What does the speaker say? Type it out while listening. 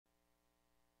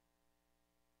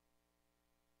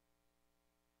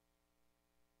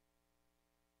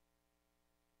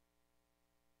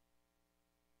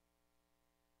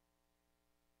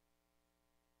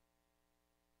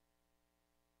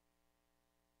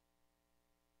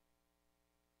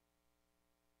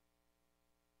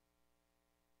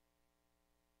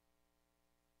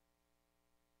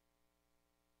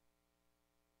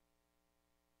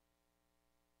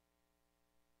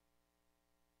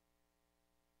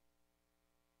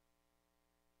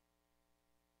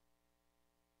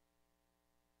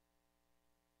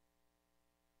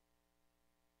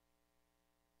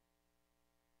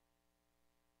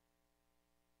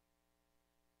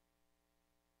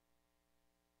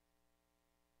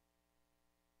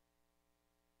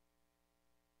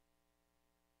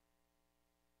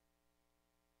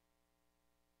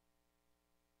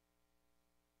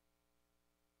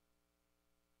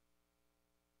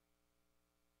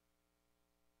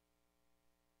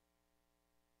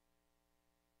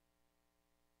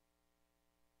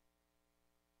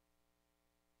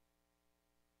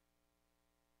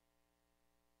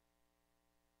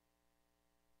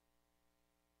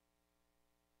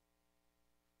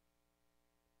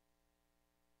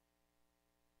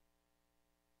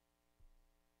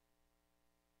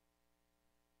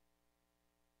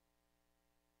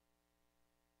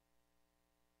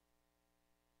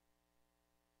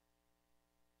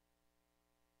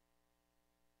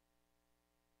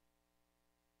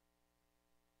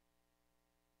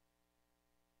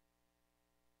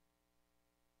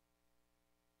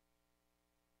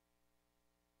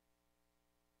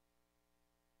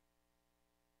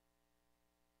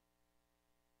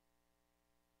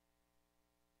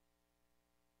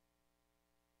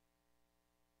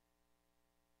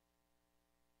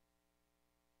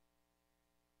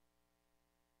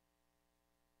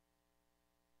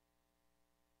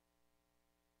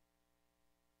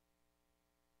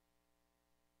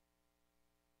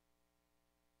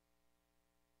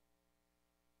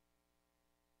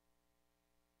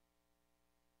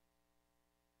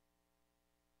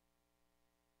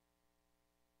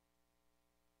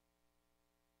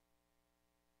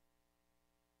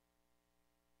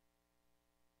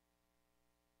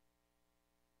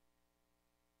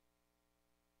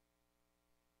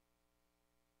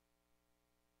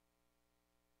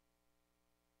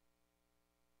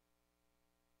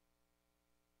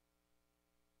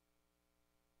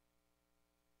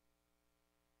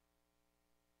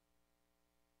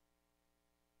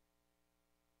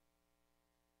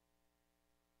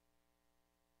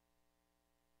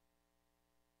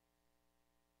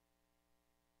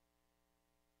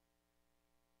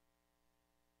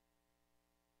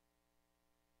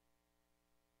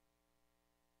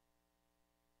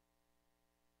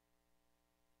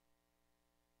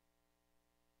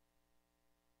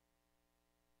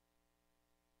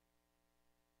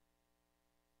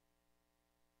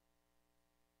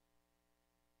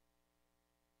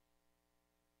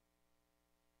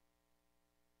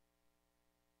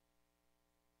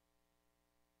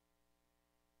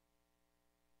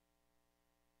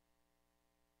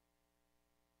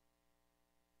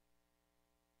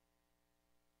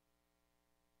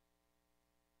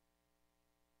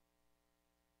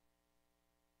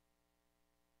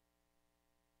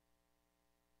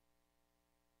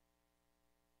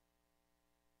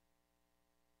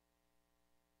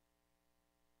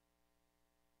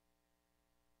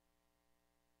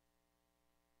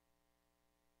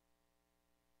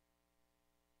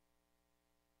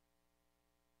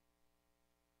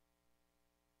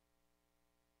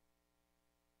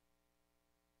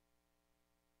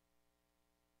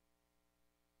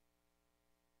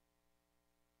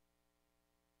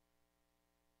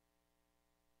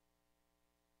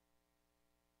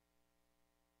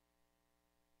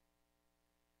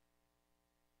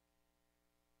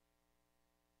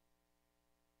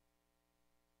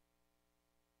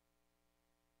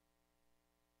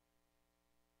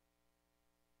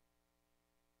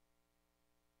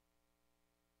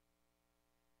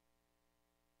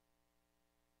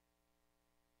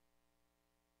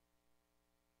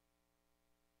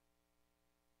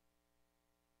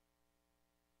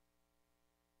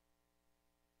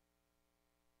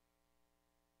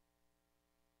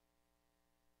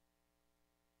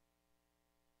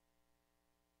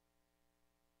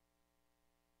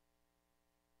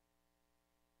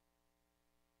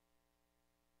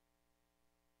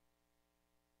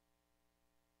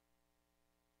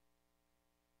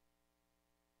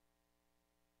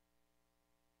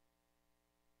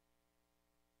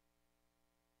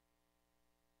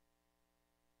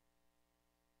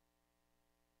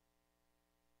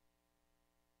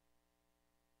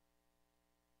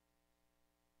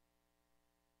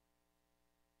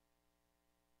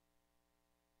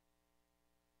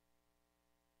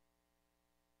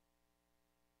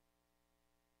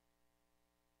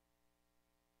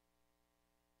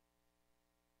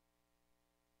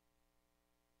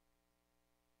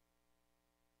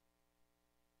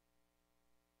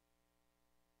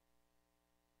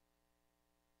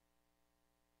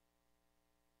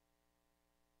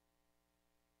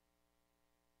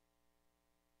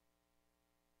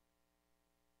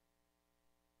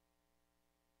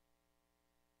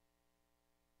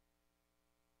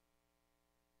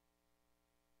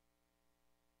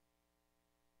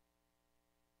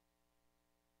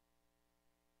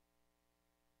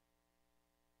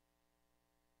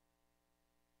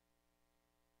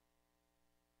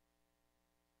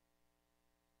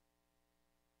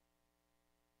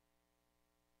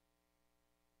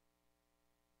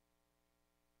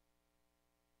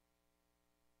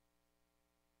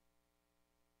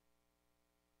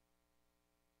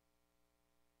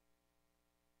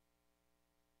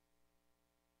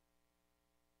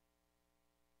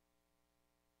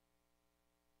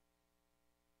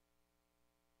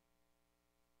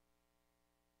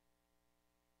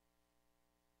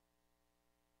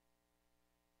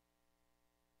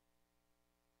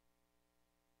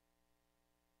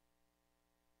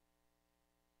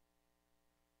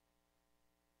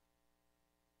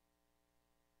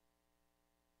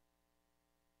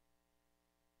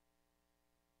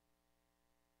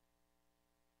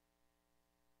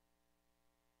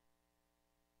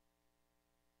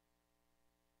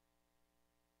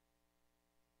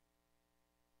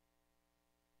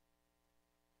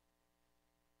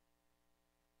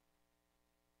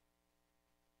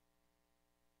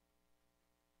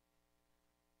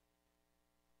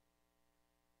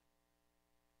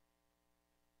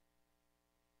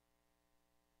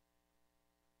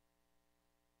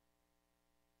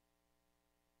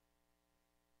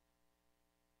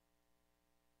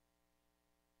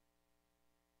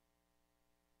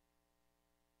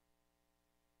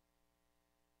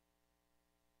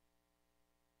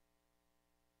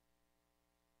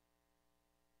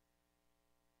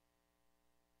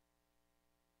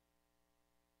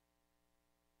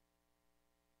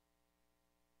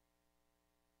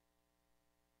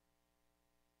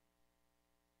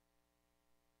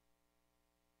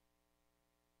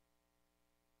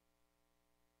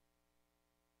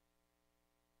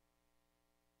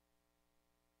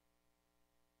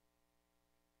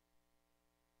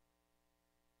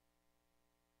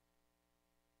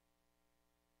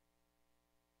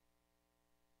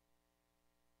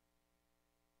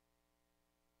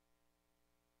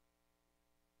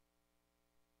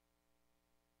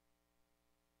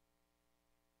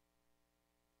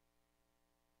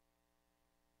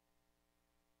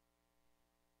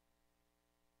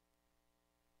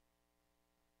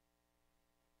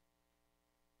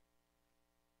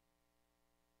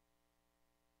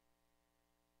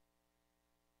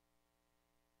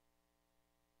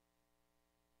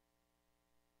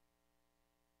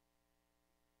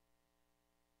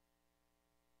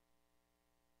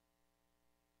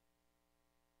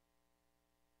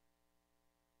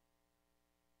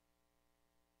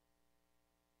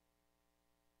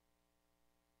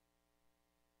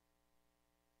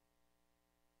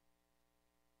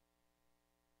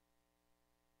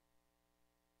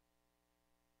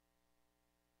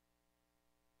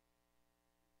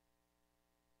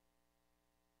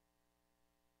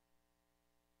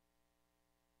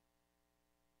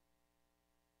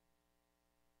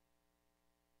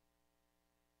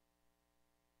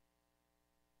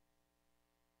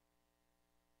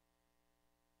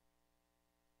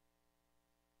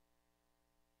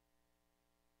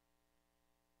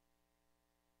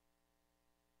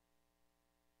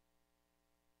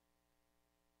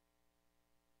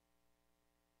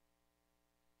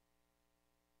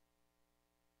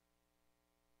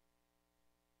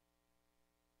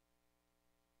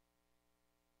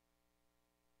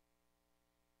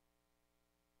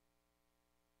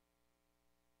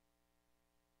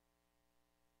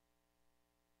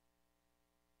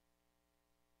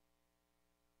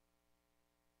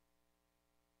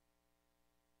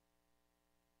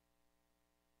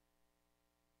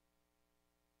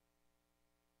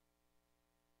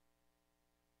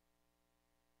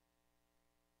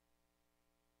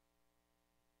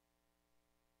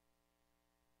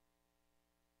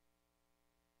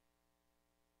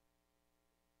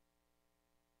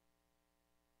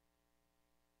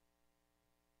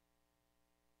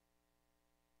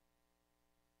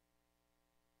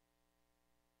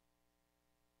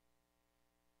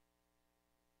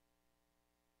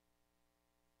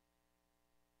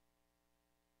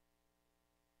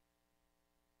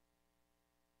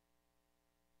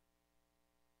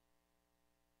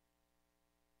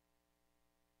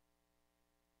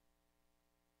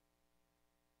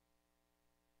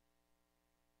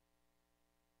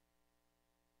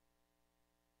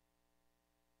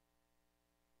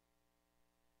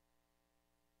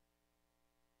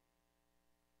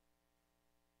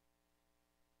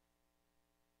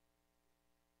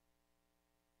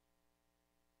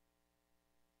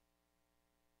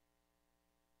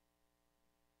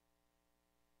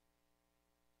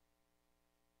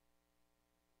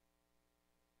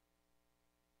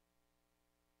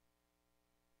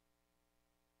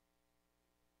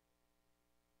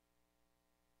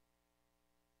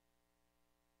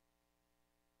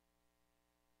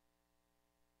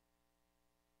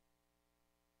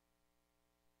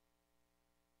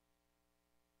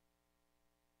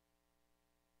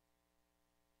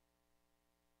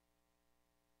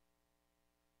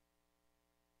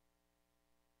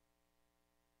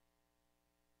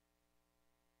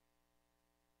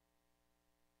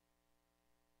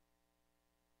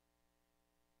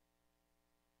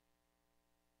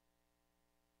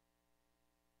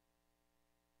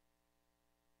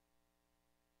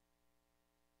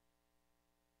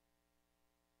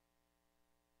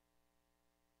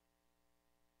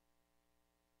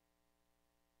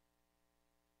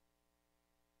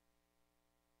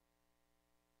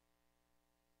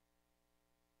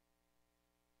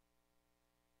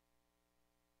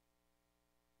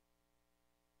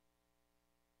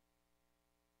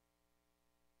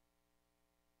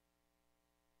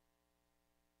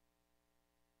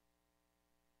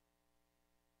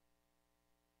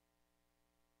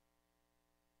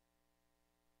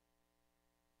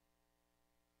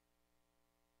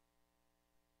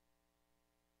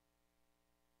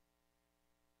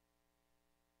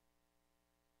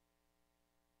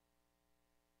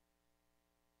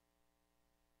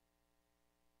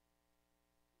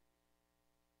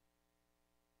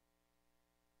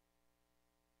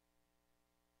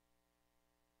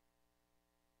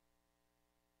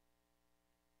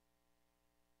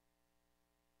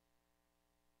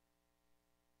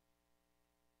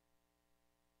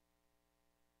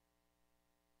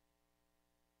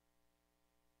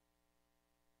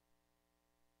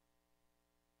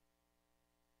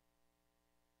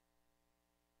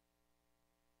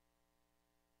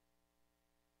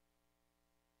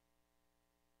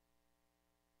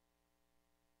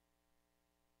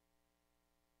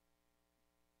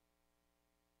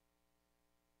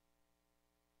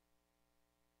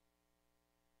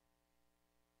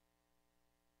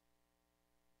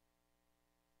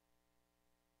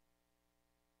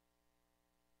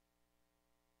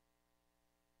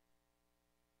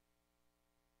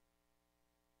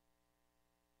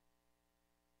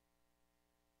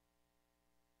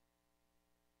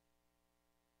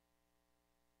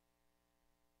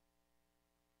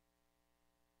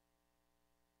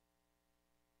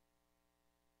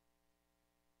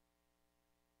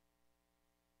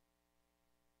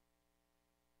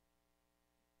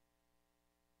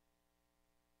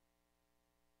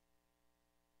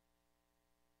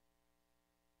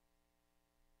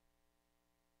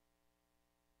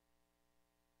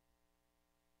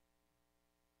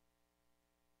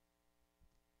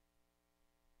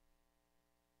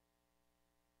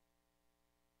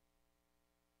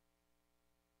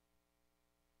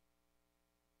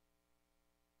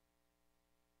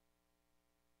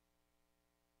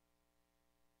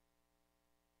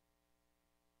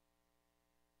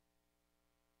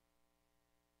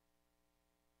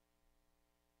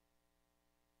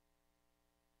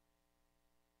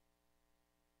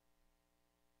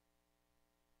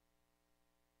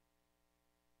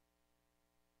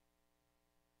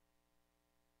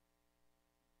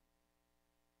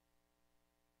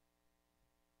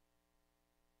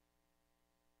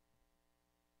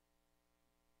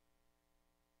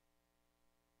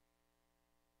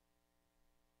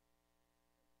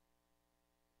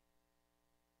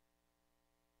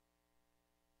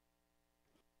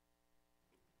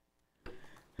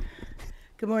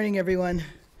Good morning, everyone.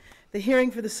 The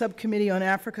hearing for the Subcommittee on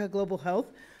Africa, Global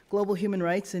Health, Global Human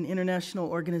Rights, and International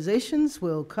Organizations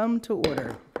will come to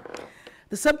order.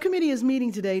 The subcommittee is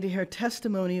meeting today to hear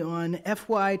testimony on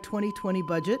FY2020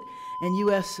 budget and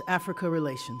U.S.-Africa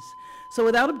relations. So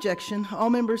without objection, all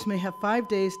members may have 5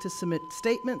 days to submit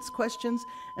statements, questions,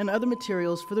 and other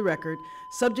materials for the record,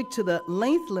 subject to the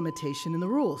length limitation in the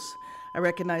rules. I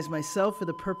recognize myself for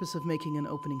the purpose of making an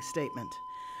opening statement.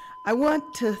 I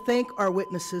want to thank our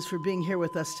witnesses for being here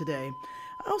with us today.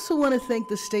 I also want to thank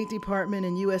the State Department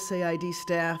and USAID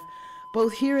staff,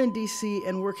 both here in DC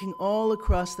and working all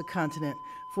across the continent,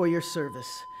 for your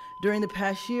service. During the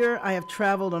past year, I have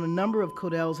traveled on a number of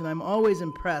CODELs, and I'm always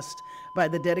impressed by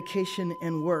the dedication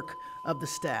and work of the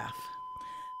staff.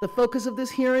 The focus of this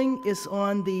hearing is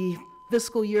on the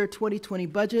fiscal year 2020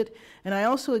 budget, and I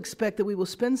also expect that we will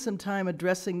spend some time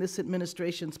addressing this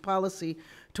administration's policy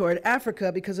toward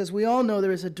Africa, because as we all know,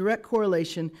 there is a direct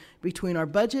correlation between our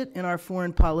budget and our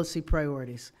foreign policy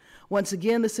priorities. Once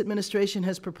again, this administration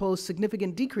has proposed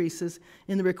significant decreases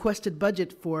in the requested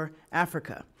budget for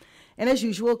Africa. And as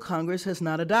usual, Congress has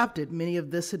not adopted many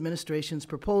of this administration's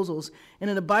proposals, and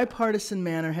in a bipartisan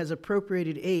manner has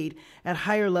appropriated aid at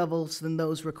higher levels than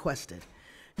those requested.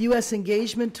 U.S.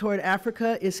 engagement toward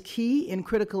Africa is key in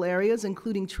critical areas,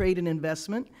 including trade and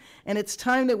investment, and it's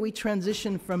time that we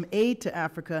transition from aid to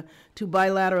Africa to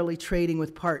bilaterally trading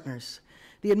with partners.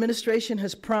 The administration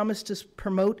has promised to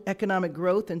promote economic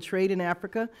growth and trade in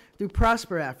Africa through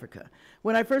Prosper Africa.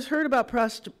 When I first heard about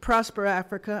Prosper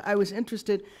Africa, I was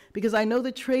interested because I know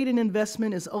that trade and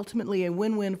investment is ultimately a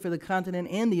win-win for the continent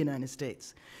and the United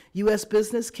States. U.S.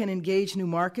 business can engage new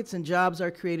markets and jobs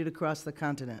are created across the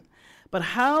continent. But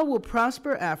how will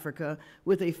Prosper Africa,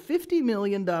 with a $50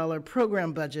 million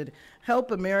program budget,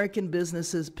 help American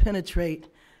businesses penetrate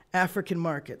African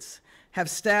markets? Have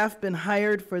staff been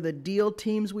hired for the deal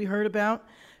teams we heard about?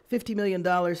 $50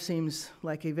 million seems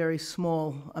like a very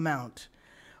small amount.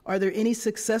 Are there any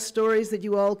success stories that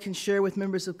you all can share with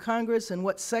members of Congress, and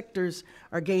what sectors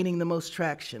are gaining the most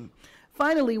traction?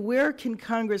 Finally, where can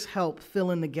Congress help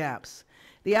fill in the gaps?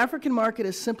 The African market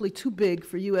is simply too big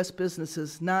for U.S.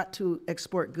 businesses not to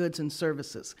export goods and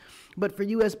services. But for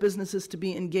U.S. businesses to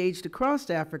be engaged across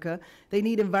Africa, they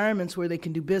need environments where they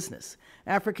can do business.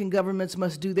 African governments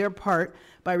must do their part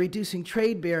by reducing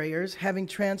trade barriers, having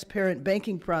transparent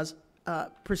banking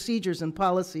procedures and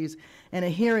policies, and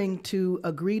adhering to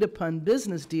agreed-upon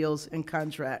business deals and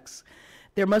contracts.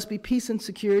 There must be peace and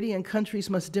security, and countries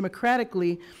must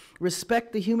democratically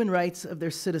respect the human rights of their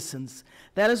citizens.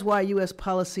 That is why U.S.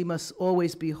 policy must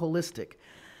always be holistic.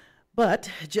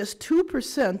 But just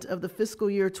 2% of the fiscal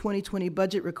year 2020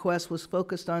 budget request was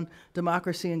focused on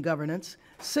democracy and governance,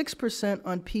 6%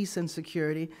 on peace and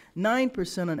security,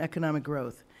 9% on economic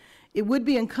growth. It would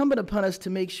be incumbent upon us to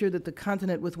make sure that the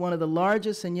continent, with one of the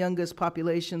largest and youngest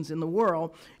populations in the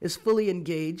world, is fully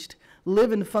engaged,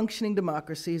 live in functioning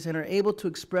democracies, and are able to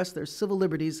express their civil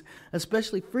liberties,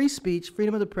 especially free speech,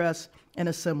 freedom of the press, and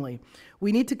assembly.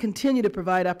 We need to continue to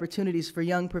provide opportunities for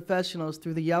young professionals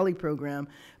through the YALI program,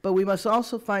 but we must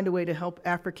also find a way to help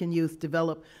African youth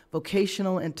develop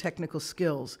vocational and technical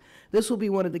skills. This will be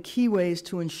one of the key ways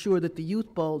to ensure that the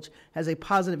youth bulge has a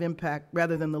positive impact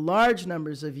rather than the large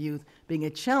numbers of youth being a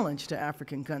challenge to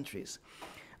African countries.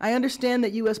 I understand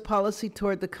that U.S. policy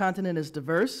toward the continent is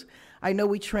diverse. I know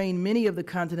we train many of the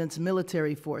continent's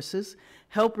military forces,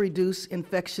 help reduce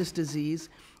infectious disease,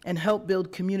 and help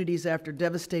build communities after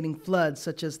devastating floods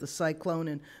such as the cyclone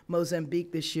in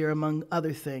Mozambique this year, among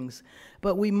other things.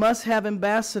 But we must have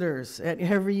ambassadors at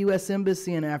every U.S.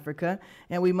 embassy in Africa,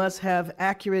 and we must have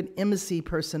accurate embassy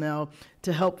personnel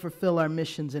to help fulfill our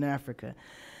missions in Africa.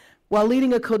 While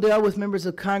leading a CODEL with members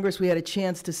of Congress, we had a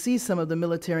chance to see some of the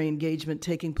military engagement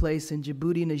taking place in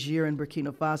Djibouti, Niger, and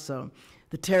Burkina Faso.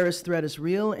 The terrorist threat is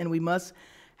real, and we must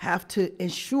have to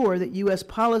ensure that U.S.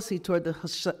 policy toward the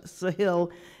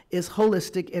Sahel is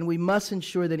holistic, and we must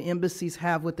ensure that embassies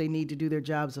have what they need to do their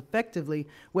jobs effectively,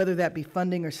 whether that be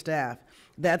funding or staff.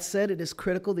 That said, it is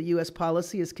critical that U.S.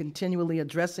 policy is continually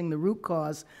addressing the root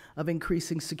cause of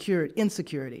increasing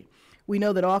insecurity. We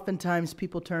know that oftentimes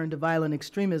people turn to violent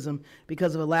extremism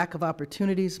because of a lack of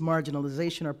opportunities,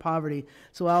 marginalization, or poverty.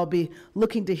 So I'll be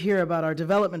looking to hear about our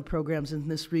development programs in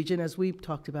this region, as we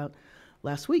talked about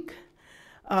last week.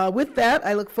 With that,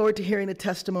 I look forward to hearing the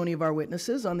testimony of our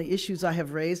witnesses on the issues I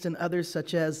have raised and others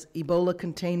such as Ebola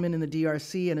containment in the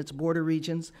DRC and its border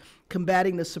regions,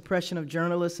 combating the suppression of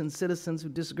journalists and citizens who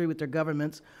disagree with their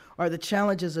governments, or the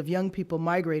challenges of young people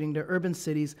migrating to urban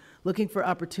cities looking for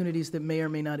opportunities that may or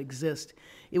may not exist.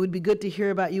 It would be good to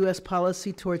hear about U.S.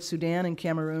 policy towards Sudan and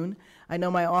Cameroon. I know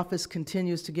my office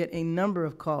continues to get a number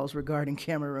of calls regarding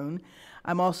Cameroon.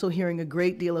 I'm also hearing a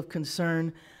great deal of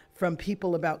concern from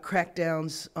people about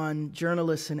crackdowns on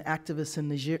journalists and activists in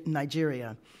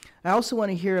Nigeria. I also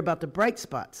want to hear about the bright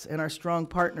spots and our strong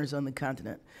partners on the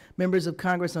continent. Members of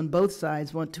Congress on both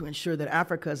sides want to ensure that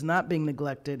Africa is not being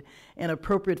neglected and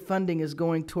appropriate funding is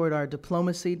going toward our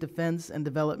diplomacy, defense, and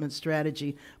development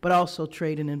strategy, but also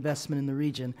trade and investment in the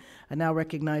region. I now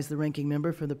recognize the ranking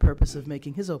member for the purpose of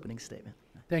making his opening statement.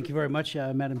 Thank you very much,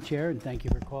 Madam Chair, and thank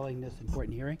you for calling this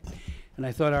important hearing. And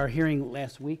I thought our hearing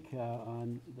last week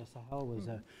on the Sahel was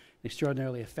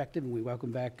extraordinarily effective, and we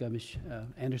welcome back Ms.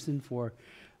 Anderson for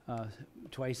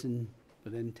twice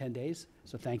within 10 days.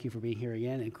 So thank you for being here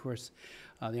again. And of course,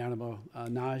 the Honorable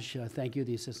Naj, thank you,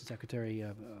 the Assistant Secretary.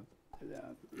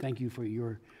 Thank you for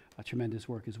your tremendous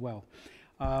work as well.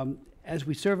 As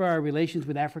we serve our relations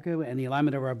with Africa and the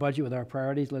alignment of our budget with our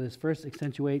priorities, let us first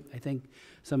accentuate, I think,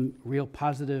 some real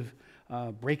positive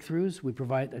breakthroughs. We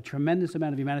provide a tremendous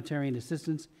amount of humanitarian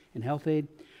assistance and health aid,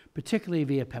 particularly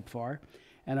via PEPFAR,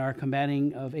 and our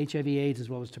combating of HIV/AIDS as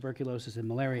well as tuberculosis and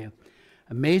malaria.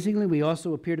 Amazingly, we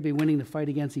also appear to be winning the fight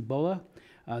against Ebola,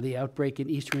 the outbreak in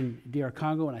eastern DR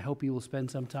Congo, and I hope you will spend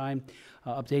some time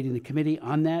updating the committee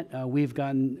on that. We've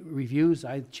gotten reviews.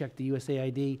 I checked the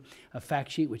USAID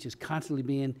fact sheet, which is constantly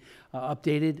being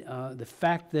updated. The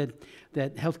fact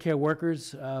that healthcare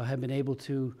workers have been able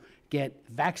to get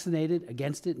vaccinated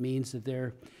against it means that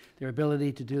their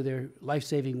ability to do their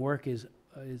life-saving work is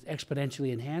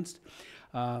exponentially enhanced.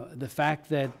 The fact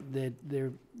that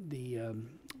the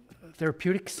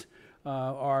therapeutics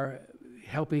are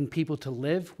helping people to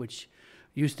live, which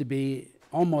used to be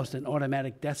almost an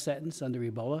automatic death sentence under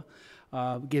Ebola,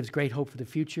 gives great hope for the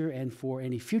future and for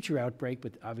any future outbreak,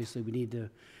 but obviously we need to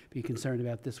be concerned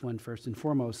about this one first and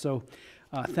foremost. So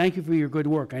thank you for your good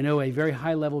work. I know a very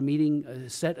high-level meeting,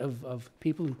 set of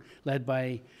people led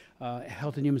by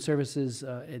Health and Human Services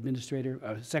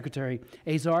Secretary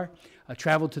Azar,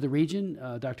 traveled to the region.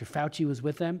 Dr. Fauci was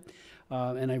with them,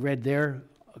 and I read their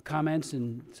comments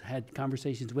and had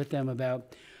conversations with them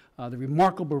about the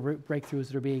remarkable breakthroughs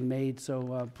that are being made.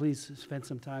 So please spend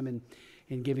some time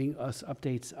in giving us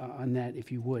updates on that, if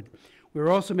you would. We're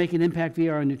also making impact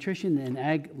via our nutrition and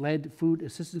ag-led food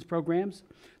assistance programs,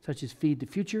 such as Feed the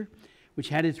Future, which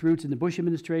had its roots in the Bush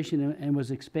administration and was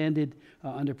expanded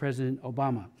under President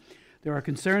Obama. There are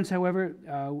concerns, however,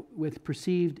 with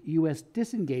perceived U.S.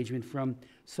 disengagement from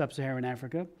sub-Saharan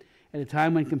Africa at a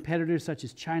time when competitors such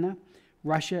as China,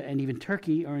 Russia, and even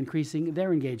Turkey are increasing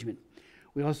their engagement.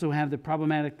 We also have the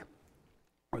problems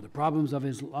of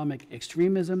Islamic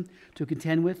extremism to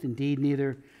contend with. Indeed,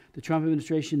 neither the Trump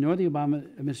administration nor the Obama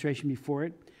administration before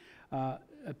it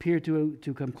appear to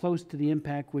come close to the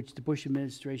impact which the Bush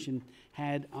administration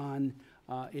had on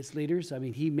its leaders. I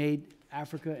mean, he made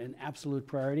Africa an absolute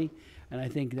priority, and I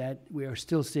think that we are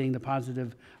still seeing the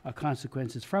positive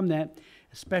consequences from that,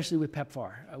 especially with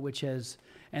PEPFAR,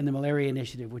 and the malaria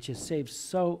initiative, which has saved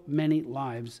so many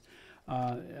lives,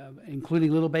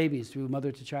 including little babies through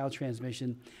mother-to-child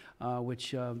transmission,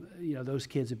 which those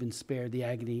kids have been spared the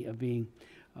agony of being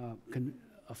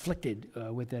afflicted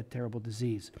with that terrible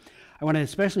disease. I want to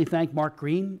especially thank Mark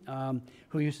Green,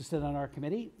 who used to sit on our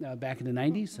committee back in the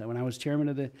 90s. When I was chairman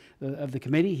of the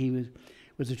committee, he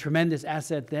was a tremendous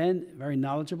asset then, very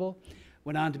knowledgeable.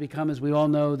 Went on to become, as we all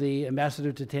know, the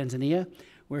ambassador to Tanzania,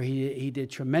 where he did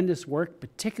tremendous work,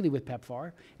 particularly with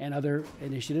PEPFAR and other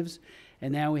initiatives.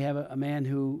 And now we have a man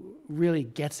who really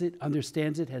gets it,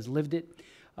 understands it, has lived it,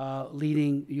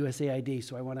 leading USAID.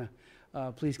 So I want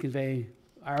to please convey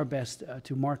our best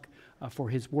to Mark for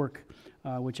his work,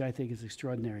 which I think is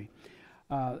extraordinary.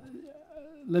 Let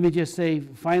me just say,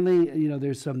 finally,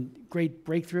 there's some great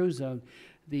breakthroughs.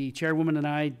 The chairwoman and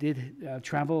I did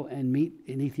travel and meet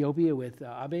in Ethiopia with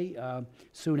Abe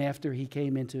soon after he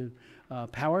came into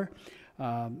power.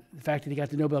 The fact that he got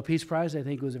the Nobel Peace Prize, I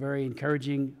think, was a very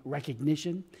encouraging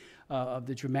recognition of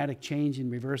the dramatic change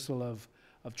and reversal of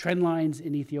trend lines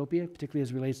in Ethiopia, particularly as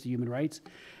it relates to human rights.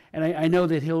 And I know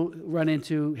that he'll run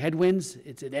into headwinds.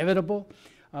 It's inevitable.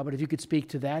 But if you could speak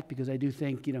to that, because I do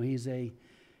think he's a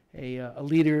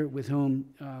leader with whom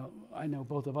I know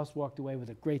both of us walked away with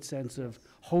a great sense of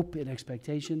hope and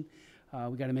expectation.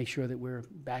 We got to make sure that we're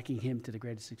backing him to the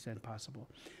greatest extent possible.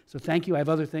 So thank you. I have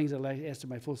other things I'd like to ask that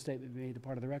my full statement be made a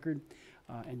part of the record.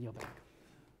 and yield back.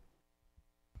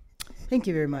 Thank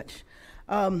you very much.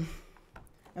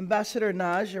 Ambassador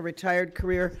Naj, a retired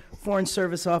career Foreign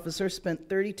Service officer, spent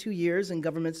 32 years in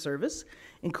government service,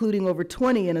 including over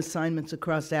 20 in assignments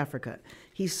across Africa.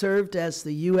 He served as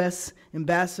the U.S.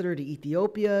 ambassador to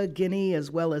Ethiopia, Guinea,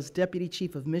 as well as deputy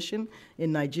chief of mission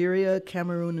in Nigeria,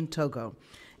 Cameroon, and Togo.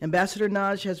 Ambassador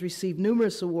Naj has received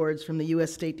numerous awards from the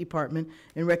U.S. State Department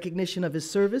in recognition of his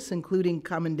service, including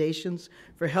commendations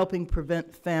for helping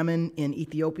prevent famine in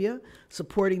Ethiopia,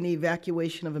 supporting the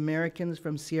evacuation of Americans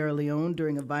from Sierra Leone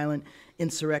during a violent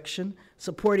insurrection,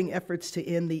 supporting efforts to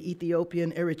end the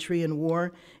Ethiopian-Eritrean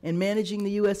War, and managing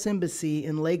the U.S. Embassy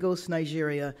in Lagos,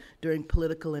 Nigeria during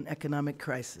political and economic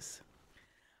crisis.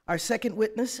 Our second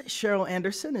witness, Cheryl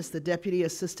Anderson, is the Deputy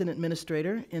Assistant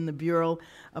Administrator in the Bureau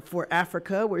for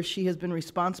Africa, where she has been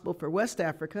responsible for West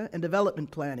Africa and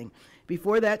development planning.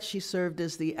 Before that, she served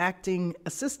as the Acting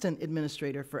Assistant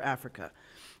Administrator for Africa.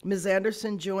 Ms.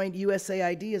 Anderson joined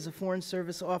USAID as a Foreign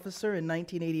Service officer in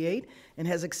 1988 and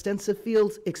has extensive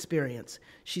field experience.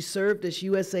 She served as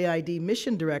USAID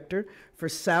Mission Director for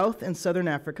South and Southern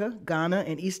Africa, Ghana,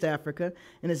 and East Africa,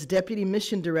 and as Deputy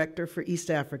Mission Director for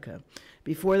East Africa.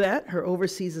 Before that, her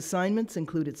overseas assignments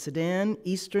included Sudan,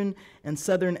 Eastern and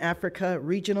Southern Africa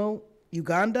Regional,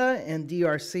 Uganda, and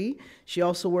DRC. She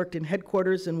also worked in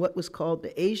headquarters in what was called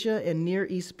the Asia and Near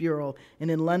East Bureau and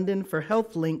in London for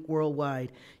HealthLink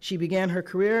Worldwide. She began her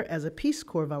career as a Peace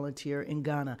Corps volunteer in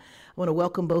Ghana. I want to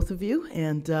welcome both of you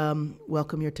and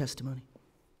welcome your testimony.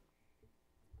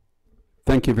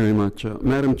 Thank you very much.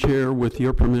 Madam Chair, with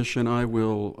your permission, I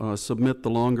will submit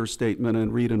the longer statement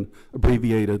and read an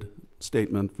abbreviated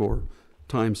statement for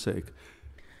time's sake.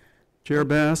 Chair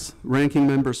Bass, Ranking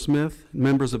Member Smith,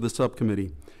 members of the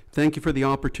subcommittee, thank you for the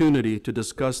opportunity to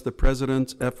discuss the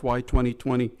President's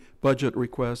FY2020 budget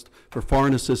request for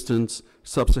foreign assistance,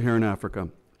 Sub-Saharan Africa.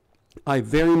 I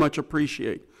very much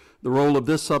appreciate the role of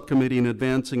this subcommittee in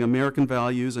advancing American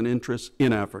values and interests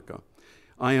in Africa.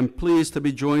 I am pleased to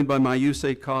be joined by my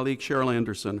USAID colleague, Cheryl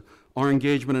Anderson. Our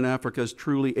engagement in Africa is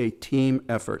truly a team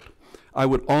effort. I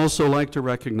would also like to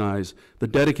recognize the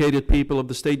dedicated people of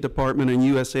the State Department and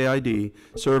USAID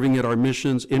serving at our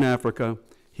missions in Africa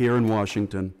here in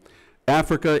Washington.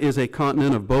 Africa is a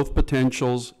continent of both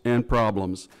potentials and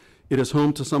problems. It is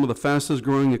home to some of the fastest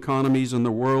growing economies in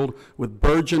the world with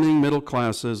burgeoning middle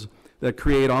classes that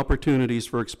create opportunities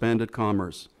for expanded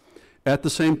commerce. At the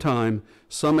same time,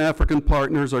 some African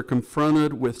partners are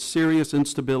confronted with serious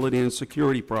instability and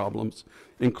security problems,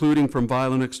 including from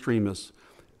violent extremists.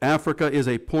 Africa is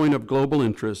a point of global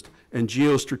interest and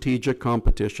geostrategic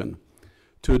competition.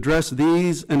 To address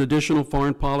these and additional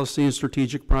foreign policy and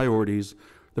strategic priorities,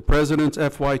 the President's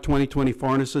FY2020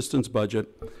 foreign assistance budget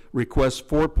requests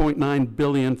 $4.9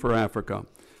 billion for Africa.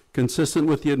 Consistent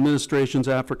with the administration's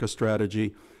Africa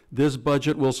strategy, this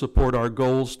budget will support our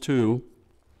goals to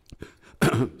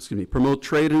promote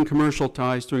trade and commercial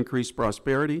ties to increase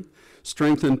prosperity,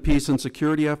 strengthen peace and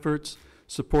security efforts,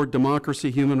 support democracy,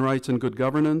 human rights, and good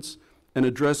governance, and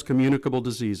address communicable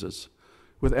diseases.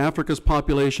 With Africa's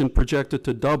population projected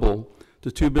to double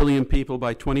to 2 billion people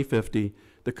by 2050,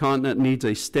 the continent needs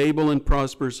a stable and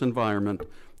prosperous environment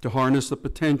to harness the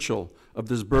potential of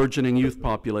this burgeoning youth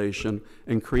population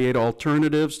and create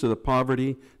alternatives to the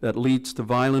poverty that leads to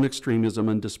violent extremism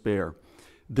and despair.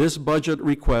 This budget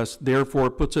request therefore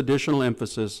puts additional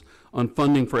emphasis on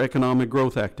funding for economic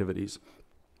growth activities.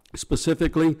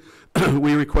 Specifically,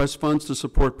 we request funds to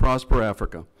support Prosper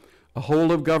Africa, a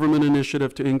whole-of-government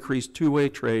initiative to increase two-way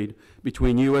trade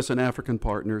between U.S. and African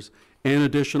partners, and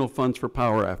additional funds for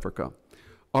Power Africa.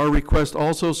 Our request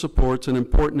also supports an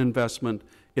important investment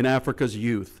in Africa's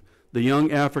youth, the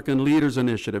Young African Leaders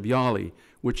Initiative, YALI,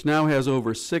 which now has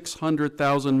over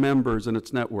 600,000 members in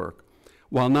its network.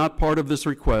 While not part of this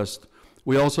request,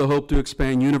 we also hope to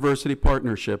expand university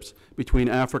partnerships between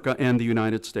Africa and the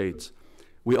United States.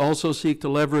 We also seek to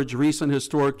leverage recent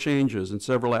historic changes in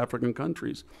several African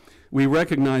countries. We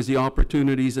recognize the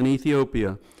opportunities in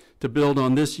Ethiopia to build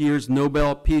on this year's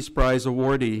Nobel Peace Prize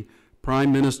awardee,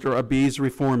 Prime Minister Abiy's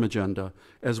reform agenda,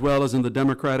 as well as in the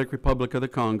Democratic Republic of the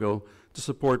Congo to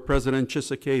support President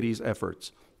Tshisekedi's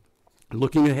efforts.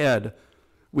 Looking ahead,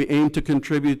 we aim to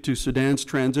contribute to Sudan's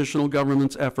transitional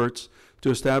government's efforts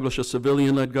to establish a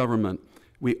civilian-led government.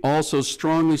 We also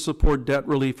strongly support debt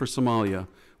relief for Somalia,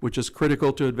 which is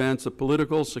critical to advance the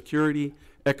political, security,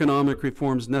 economic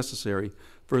reforms necessary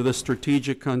for the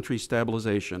strategic country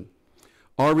stabilization.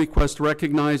 Our request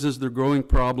recognizes the growing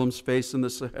problems faced in the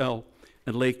Sahel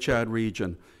and Lake Chad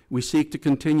region. We seek to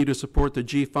continue to support the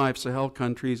G5 Sahel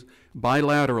countries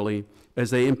bilaterally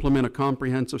as they implement a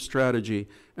comprehensive strategy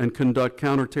and conduct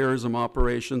counterterrorism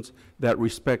operations that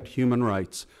respect human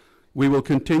rights. We will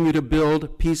continue to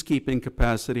build peacekeeping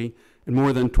capacity in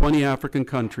more than 20 African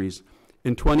countries.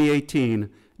 In 2018,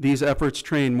 these efforts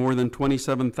trained more than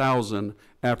 27,000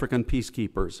 African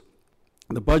peacekeepers.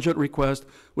 The budget request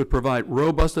would provide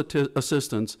robust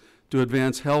assistance to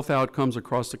advance health outcomes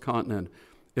across the continent.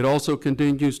 It also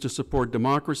continues to support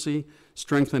democracy,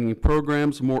 strengthening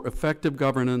programs, more effective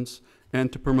governance,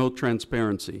 and to promote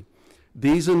transparency.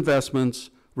 These investments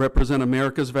represent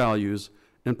America's values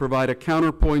and provide a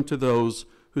counterpoint to those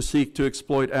who seek to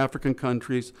exploit African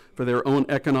countries for their own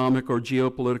economic or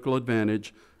geopolitical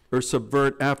advantage or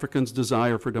subvert Africans'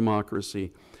 desire for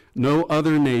democracy. No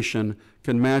other nation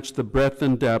can match the breadth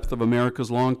and depth of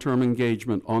America's long-term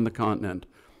engagement on the continent.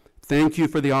 Thank you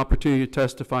for the opportunity to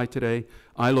testify today.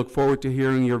 I look forward to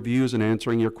hearing your views and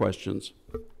answering your questions.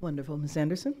 Wonderful. Ms.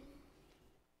 Anderson?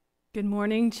 Good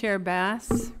morning, Chair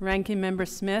Bass, Ranking Member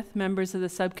Smith, members of the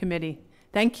subcommittee.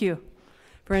 Thank you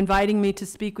for inviting me to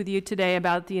speak with you today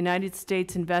about the United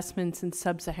States investments in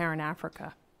sub-Saharan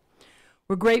Africa.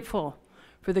 We're grateful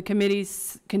for the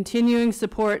committee's continuing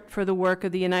support for the work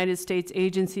of the United States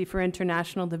Agency for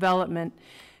International Development,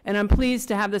 and I'm pleased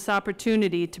to have this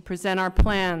opportunity to present our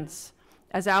plans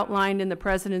as outlined in the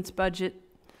President's budget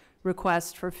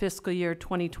request for fiscal year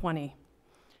 2020.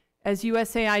 As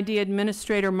USAID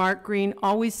Administrator Mark Green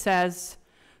always says,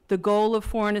 the goal of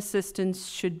foreign assistance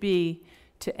should be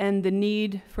to end the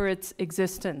need for its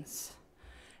existence.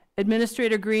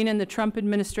 Administrator Green and the Trump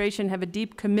administration have a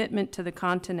deep commitment to the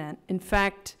continent. In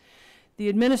fact, the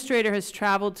administrator has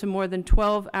traveled to more than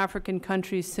 12 African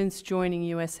countries since joining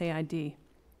USAID.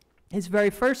 His very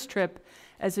first trip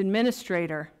as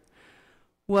administrator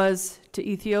was to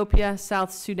Ethiopia,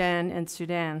 South Sudan, and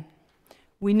Sudan.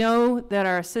 We know that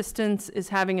our assistance is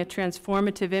having a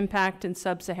transformative impact in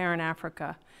sub-Saharan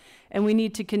Africa, and we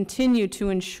need to continue to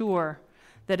ensure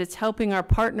that it's helping our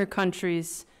partner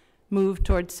countries move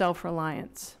towards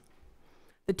self-reliance.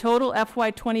 The total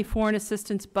FY20 foreign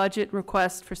assistance budget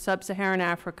request for sub-Saharan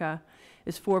Africa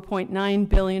is $4.9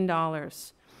 billion.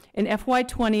 In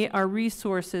FY20, our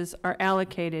resources are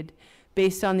allocated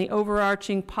based on the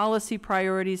overarching policy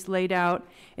priorities laid out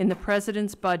in the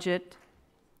President's budget,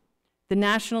 the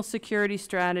National Security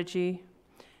Strategy,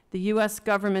 the U.S.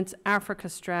 government's Africa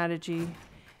Strategy,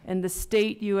 and the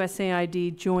state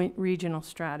USAID Joint Regional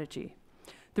Strategy.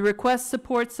 The request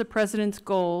supports the President's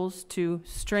goals to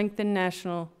strengthen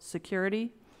national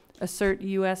security, assert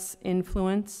U.S.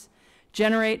 influence,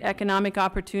 generate economic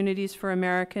opportunities for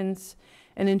Americans,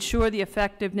 and ensure the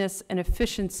effectiveness and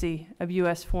efficiency of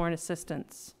U.S. foreign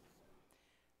assistance.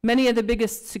 Many of the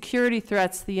biggest security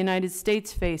threats the United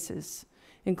States faces,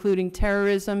 including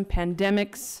terrorism,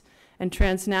 pandemics, and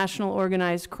transnational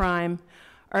organized crime,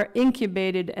 are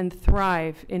incubated and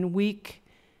thrive in weak,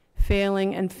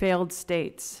 failing, and failed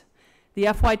states. The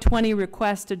FY20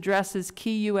 request addresses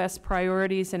key U.S.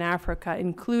 priorities in Africa,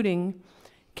 including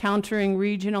countering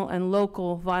regional and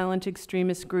local violent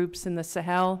extremist groups in the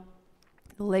Sahel,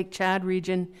 the Lake Chad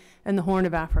region, and the Horn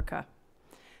of Africa.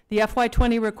 The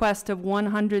FY20 request of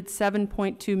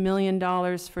 $107.2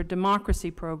 million for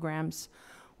democracy programs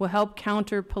will help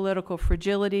counter political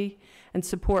fragility and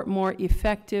support more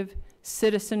effective,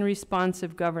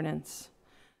 citizen-responsive governance.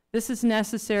 This is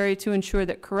necessary to ensure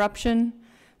that corruption,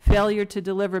 failure to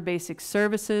deliver basic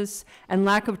services, and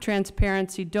lack of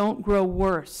transparency don't grow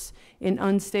worse in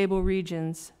unstable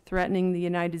regions threatening the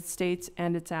United States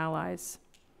and its allies.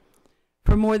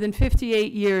 For more than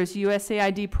 58 years,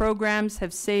 USAID programs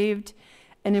have saved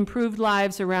and improved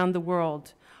lives around the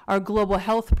world. Our global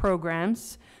health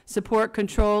programs support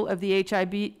control of the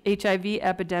HIV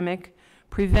epidemic,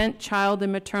 prevent child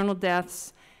and maternal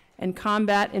deaths, and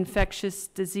combat infectious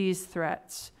disease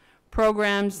threats,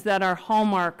 programs that are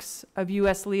hallmarks of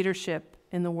U.S. leadership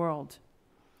in the world.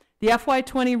 The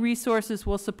FY20 resources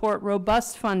will support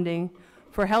robust funding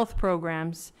for health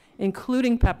programs,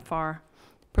 including PEPFAR,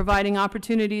 providing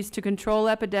opportunities to control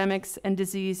epidemics and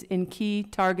disease in key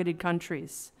targeted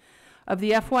countries. Of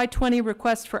the FY20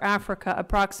 request for Africa,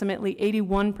 approximately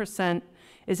 81%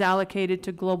 is allocated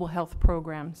to global health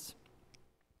programs.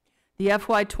 The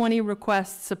FY20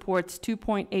 request supports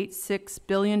 $2.86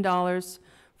 billion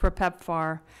for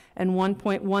PEPFAR and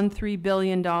 $1.13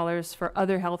 billion for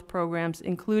other health programs,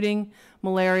 including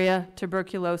malaria,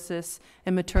 tuberculosis,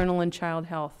 and maternal and child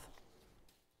health.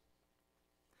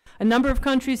 A number of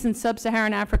countries in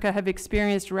sub-Saharan Africa have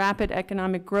experienced rapid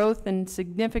economic growth and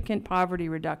significant poverty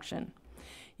reduction.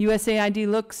 USAID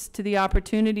looks to the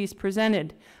opportunities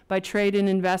presented by trade and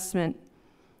investment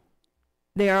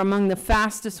They are among the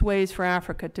fastest ways for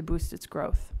Africa to boost its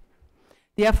growth.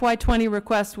 The FY20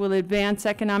 request will advance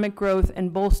economic growth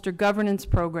and bolster governance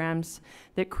programs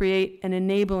that create an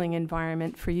enabling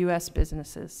environment for U.S.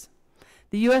 businesses.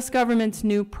 The U.S. government's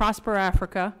new Prosper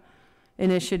Africa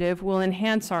initiative will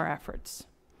enhance our efforts.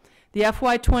 The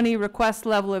FY20 request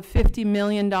level of $50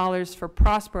 million for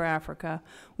Prosper Africa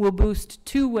will boost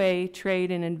two-way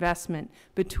trade and investment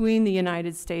between the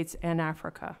United States and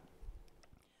Africa.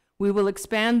 We will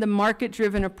expand the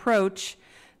market-driven approach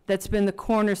that's been the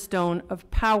cornerstone of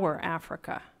Power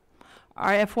Africa.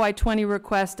 Our FY20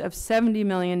 request of $70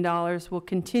 million will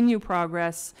continue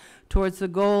progress towards the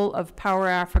goal of Power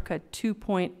Africa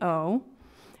 2.0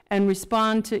 and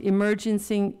respond to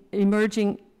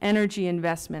emerging energy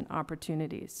investment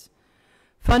opportunities.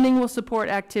 Funding will support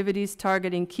activities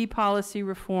targeting key policy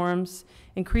reforms,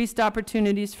 increased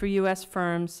opportunities for U.S.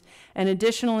 firms, and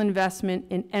additional investment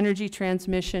in energy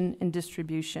transmission and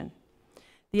distribution.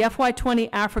 The FY20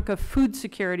 Africa Food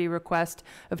Security request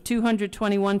of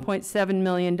 $221.7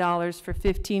 million for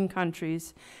 15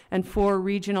 countries and 4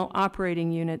 regional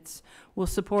operating units will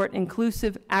support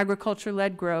inclusive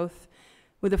agriculture-led growth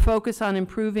with a focus on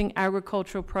improving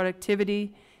agricultural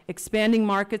productivity, expanding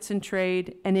markets and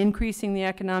trade, and increasing the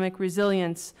economic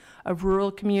resilience of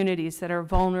rural communities that are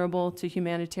vulnerable to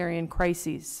humanitarian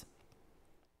crises.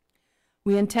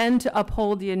 We intend to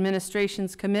uphold the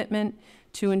administration's commitment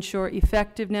to ensure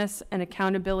effectiveness and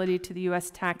accountability to the U.S.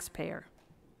 taxpayer.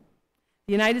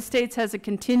 The United States has a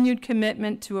continued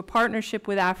commitment to a partnership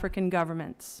with African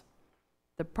governments,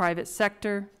 the private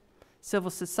sector,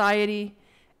 civil society,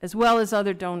 as well as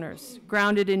other donors,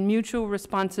 grounded in mutual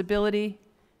responsibility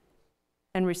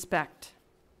and respect.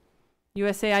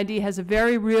 USAID has a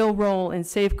very real role in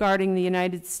safeguarding the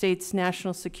United States'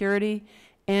 national security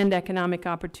and economic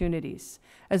opportunities.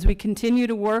 As we continue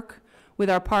to work with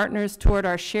our partners toward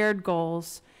our shared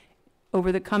goals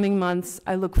over the coming months,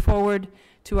 I look forward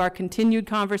to our continued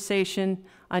conversation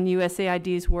on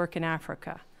USAID's work in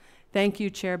Africa. Thank you,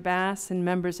 Chair Bass and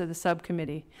members of the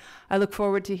subcommittee. I look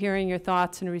forward to hearing your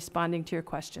thoughts and responding to your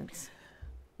questions.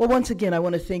 Well, once again, I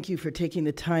want to thank you for taking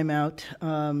the time out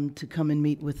to come and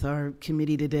meet with our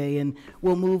committee today. And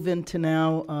we'll move into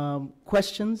now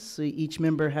questions. So each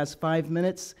member has 5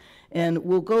 minutes. And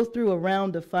we'll go through a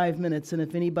round of 5 minutes. And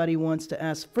if anybody wants to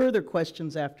ask further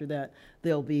questions after that,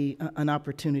 there'll be an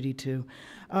opportunity to.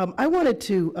 I wanted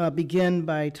to begin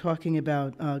by talking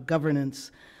about governance.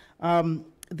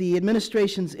 The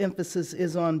administration's emphasis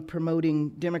is on promoting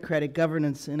democratic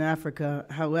governance in Africa.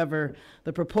 However,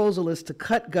 the proposal is to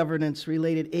cut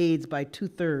governance-related aids by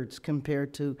 2/3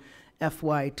 compared to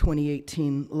FY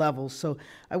 2018 levels. So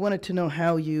I wanted to know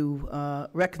how you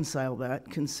reconcile that,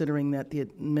 considering that the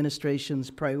administration's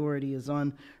priority is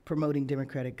on promoting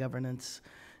democratic governance.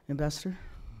 Ambassador?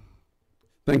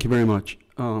 Thank you very much.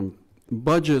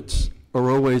 Budgets are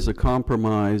always a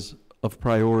compromise of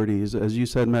priorities. As you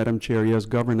said, Madam Chair, yes,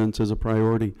 governance is a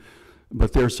priority,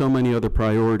 but there are so many other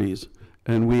priorities,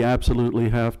 and we absolutely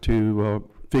have to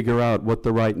figure out what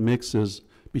the right mix is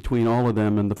between all of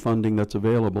them and the funding that's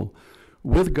available.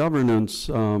 With governance,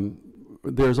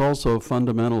 there's also a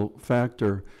fundamental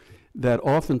factor that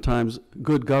oftentimes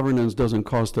good governance doesn't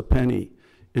cost a penny.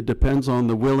 It depends on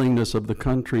the willingness of the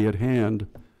country at hand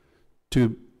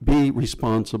to be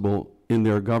responsible in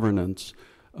their governance.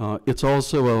 It's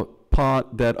also a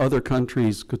pot that other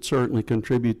countries could certainly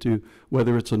contribute to,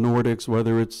 whether it's the Nordics,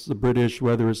 whether it's the British,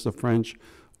 whether it's the French,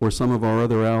 or some of our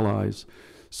other allies.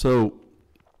 So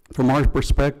from our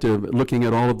perspective, looking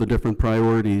at all of the different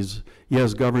priorities,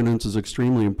 yes, governance is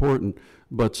extremely important,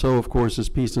 but so, of course, is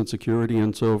peace and security,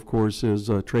 and so, of course, is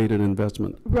trade and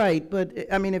investment. Right, but,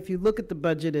 I mean, if you look at the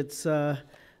budget, it's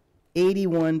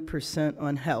 81%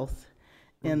 on health,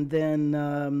 and then,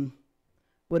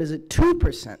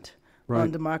 2%? Right.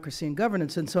 On democracy and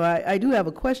governance. And so I do have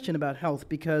a question about health,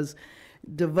 because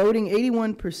devoting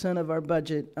 81% of our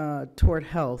budget toward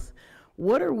health,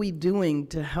 what are we doing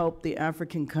to help the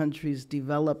African countries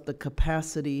develop the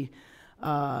capacity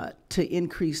to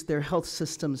increase their health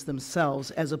systems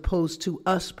themselves, as opposed to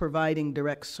us providing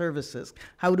direct services?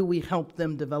 How do we help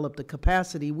them develop the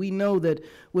capacity? We know that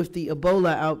with the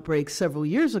Ebola outbreak several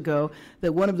years ago,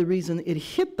 that one of the reasons it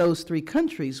hit those 3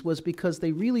 countries was because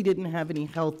they really didn't have any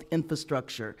health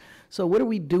infrastructure. So what are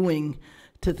we doing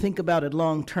to think about it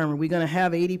long term? Are we going to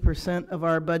have 80% of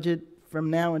our budget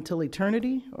from now until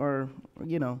eternity? Or,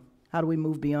 you know, how do we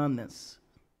move beyond this?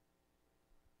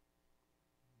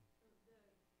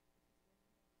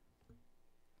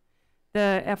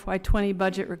 The FY20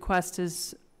 budget request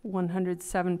is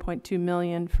 $107.2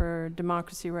 million for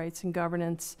democracy, rights, and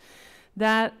governance.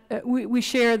 that, we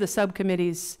share the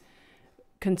subcommittee's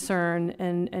concern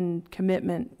and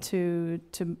commitment to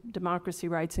democracy,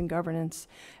 rights, and governance.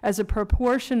 As a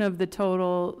proportion of the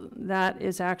total, that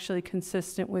is actually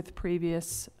consistent with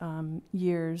previous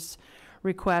years'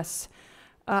 requests.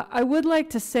 I would like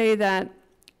to say that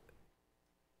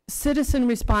citizen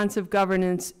responsive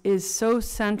governance is so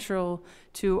central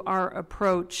to our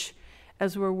approach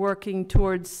as we're working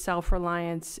towards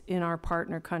self-reliance in our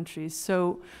partner countries.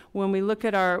 So when we look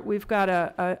at we've got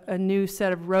a new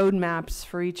set of roadmaps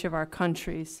for each of our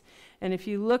countries. And if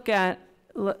you look at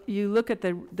the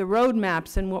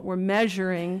roadmaps and what we're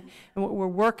measuring and what we're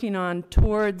working on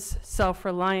towards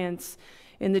self-reliance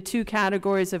in the two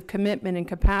categories of commitment and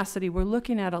capacity, we're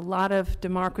looking at a lot of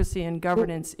democracy and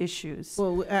governance issues.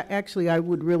 Well, actually, I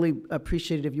would really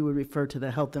appreciate it if you would refer to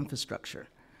the health infrastructure.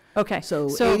 Okay. So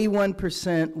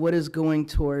 81%, what is going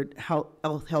toward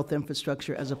health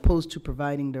infrastructure as opposed to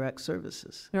providing direct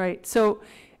services? Right. So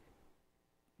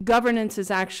governance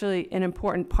is actually an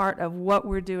important part of what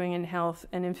we're doing in health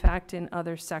and, in fact, in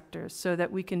other sectors, so that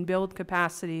we can build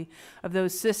capacity of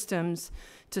those systems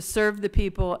to serve the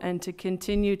people and to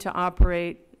continue to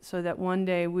operate so that one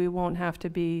day we won't have to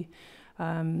be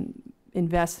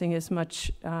investing as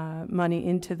much money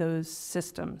into those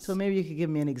systems. So maybe you could give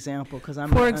me an example, because I'm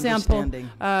For not example,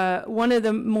 understanding. one of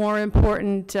the more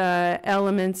important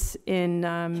elements in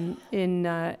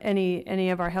any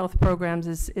of our health programs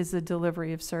is the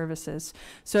delivery of services.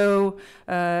 So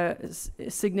a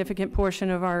significant portion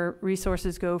of our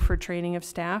resources go for training of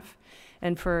staff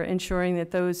and for ensuring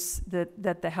that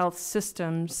that the health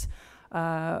systems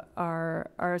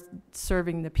are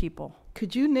serving the people.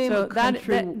 Could you name a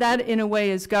country? That in a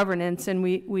way is governance, and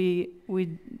we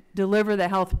deliver the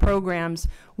health programs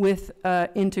with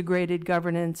integrated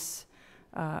governance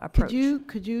approach.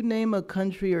 Could you name a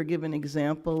country or give an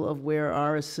example of where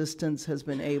our assistance has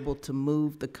been able to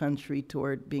move the country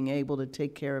toward being able to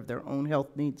take care of their own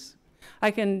health needs?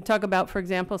 I can talk about, for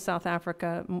example, South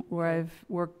Africa, where I've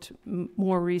worked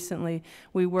more recently.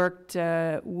 We worked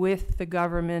with the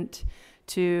government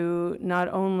to not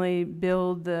only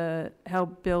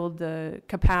help build the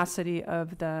capacity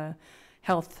of the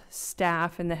health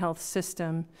staff and the health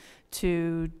system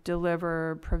to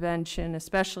deliver prevention,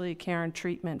 especially care and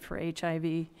treatment for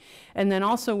HIV, and then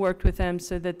also worked with them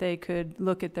so that they could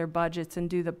look at their budgets and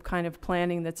do the kind of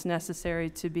planning that's necessary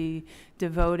to be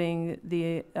devoting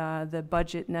the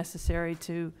budget necessary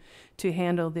to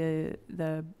handle the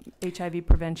HIV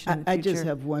prevention in the future. I just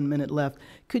have 1 minute left.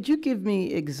 Could you give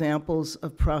me examples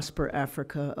of Prosper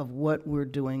Africa, of what we're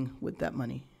doing with that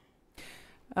money?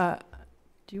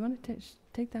 Do you want to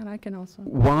take that? I can also.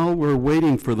 While we're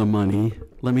waiting for the money,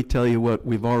 let me tell you what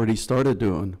we've already started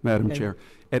doing, Madam Okay. Chair.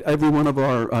 At every one of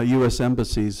our U.S.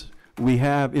 embassies, we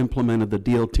have implemented the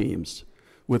deal teams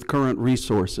with current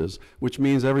resources, which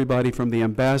means everybody from the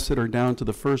ambassador down to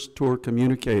the first tour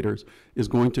communicators is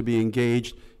going to be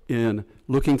engaged in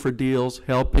looking for deals,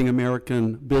 helping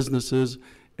American businesses,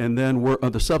 and then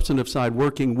on the substantive side,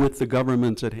 working with the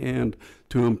governments at hand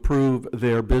to improve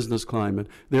their business climate.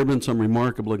 There have been some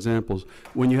remarkable examples.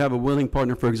 When you have a willing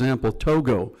partner, for example,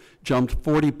 Togo jumped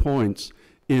 40 points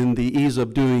in the ease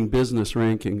of doing business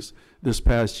rankings this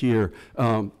past year.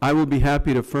 I will be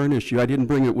happy to furnish you, I didn't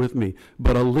bring it with me,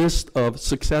 but a list of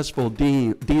successful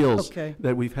deals Okay.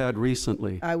 that we've had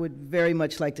recently. I would very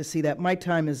much like to see that. My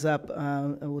time is up.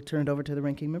 I will turn it over to the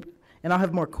ranking member, and I'll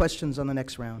have more questions on the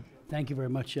next round. Thank you very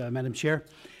much, Madam Chair.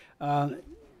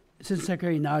 Assistant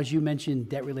Secretary Naj, you mentioned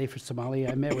debt relief for Somalia.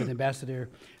 I met with Ambassador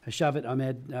Shavit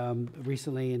Ahmed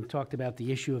recently and talked about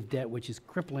the issue of debt, which is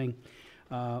crippling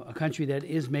a country that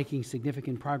is making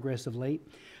significant progress of late.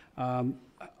 How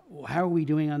are we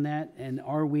doing on that, and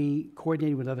are we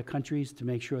coordinating with other countries to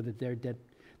make sure that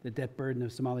the debt burden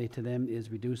of Somalia to them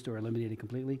is reduced or eliminated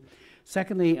completely?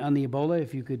 Secondly, on the Ebola,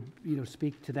 if you could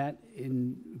speak to that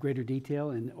in greater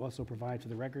detail and also provide for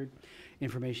the record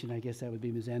information, I guess that would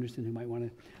be Ms. Anderson who might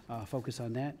want to focus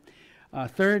on that.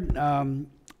 Third,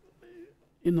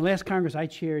 in the last Congress, I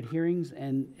chaired hearings,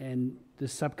 and the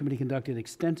subcommittee conducted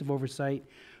extensive oversight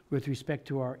with respect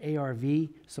to our ARV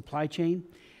supply chain.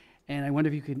 And I wonder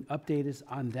if you can update us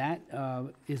on that.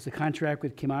 Is the contract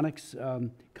with Chemonix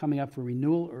coming up for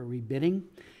renewal or rebidding?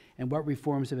 And what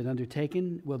reforms have been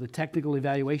undertaken? Will the Technical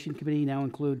Evaluation Committee now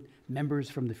include members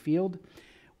from the field?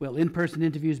 Will in-person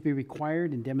interviews be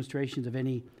required and demonstrations of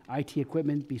any IT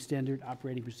equipment be standard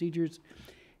operating procedures?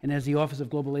 And has the Office of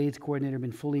Global AIDS Coordinator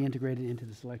been fully integrated into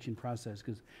the selection process?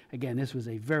 Because, again, this was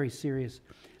a very serious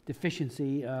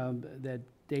deficiency that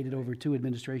dated over 2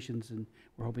 administrations, and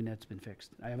we're hoping that's been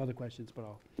fixed. I have other questions, but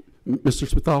I'll Mr.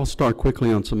 Smith, I'll start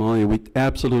quickly on Somalia. We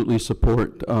absolutely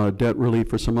support debt relief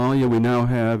for Somalia. We now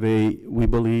have we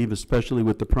believe, especially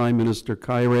with the Prime Minister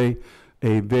Kaire,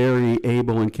 a very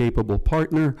able and capable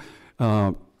partner.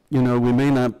 You know, we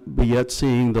may not be yet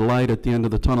seeing the light at the end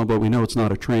of the tunnel, but we know it's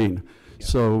not a train. Yeah.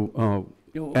 So,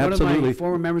 You know, absolutely. one of my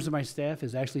former members of my staff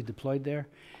is actually deployed there,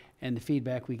 and the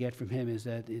feedback we get from him is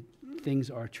that things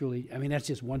are truly, I mean, that's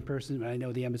just one person, but I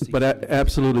know the embassy. But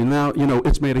absolutely. Now, you know,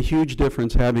 it's made a huge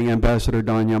difference having Ambassador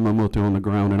Don Yamamoto on the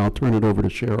ground, and I'll turn it over to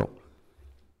Cheryl.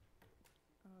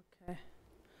 Okay.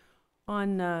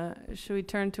 On, should we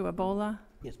turn to Ebola?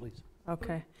 Yes, please.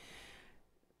 Okay.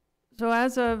 So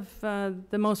as of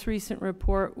the most recent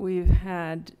report, we've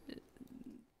had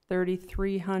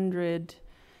 3,300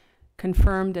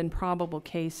 confirmed and probable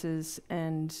cases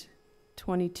and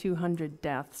 2,200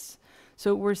 deaths.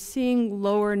 So we're seeing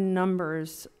lower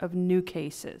numbers of new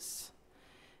cases,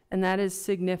 and that is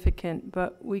significant,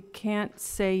 but we can't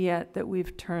say yet that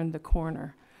we've turned the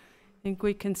corner. I think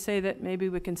we can say that maybe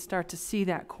we can start to see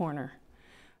that corner.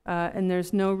 And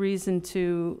there's no reason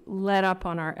to let up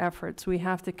on our efforts. We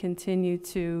have to continue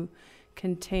to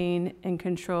contain and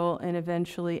control and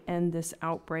eventually end this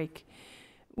outbreak.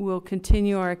 We'll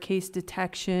continue our case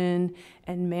detection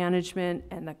and management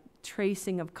and the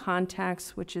tracing of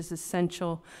contacts, which is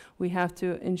essential. We have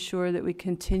to ensure that we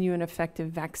continue an effective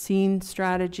vaccine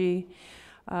strategy.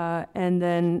 And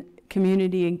then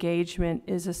community engagement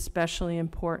is especially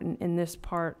important in this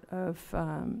part of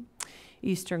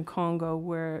Eastern Congo,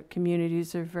 where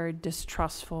communities are very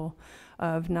distrustful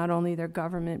of not only their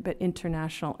government but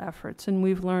international efforts. And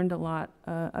we've learned a lot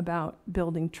about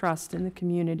building trust in the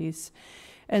communities.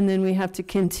 And then we have to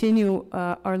continue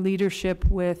our leadership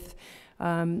with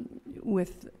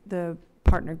the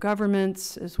partner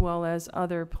governments as well as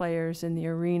other players in the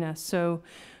arena. So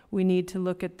we need to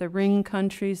look at the ring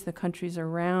countries, the countries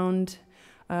around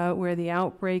where the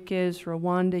outbreak is,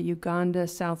 Rwanda, Uganda,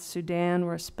 South Sudan,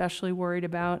 we're especially worried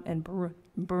about, and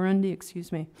Burundi,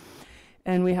 excuse me.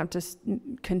 And we have to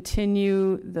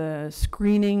continue the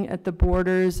screening at the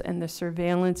borders and the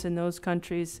surveillance in those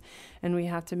countries. And we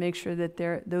have to make sure that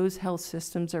those health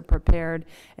systems are prepared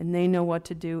and they know what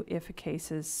to do if a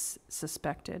case is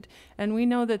suspected. And we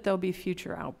know that there'll be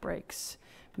future outbreaks.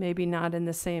 Maybe not in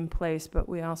the same place, but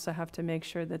we also have to make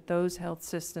sure that those health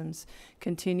systems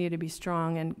continue to be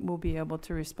strong and will be able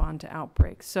to respond to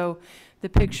outbreaks. So the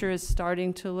picture is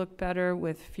starting to look better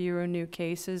with fewer new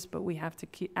cases, but we have to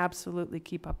absolutely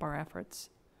keep up our efforts.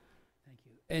 Thank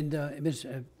you. And Ms.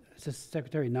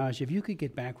 Secretary Naj, if you could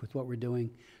get back with what we're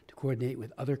doing to coordinate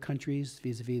with other countries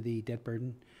vis-a-vis the debt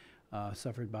burden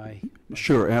suffered by...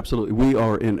 Sure, absolutely. We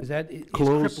are in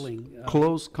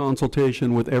close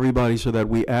consultation with everybody so that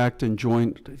we act in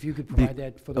joint. If you could provide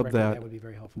that for the record, that would be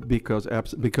very helpful. Because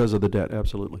of the debt,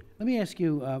 absolutely. Let me ask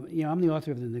you, you know, I'm the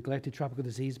author of the Neglected Tropical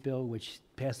Disease Bill, which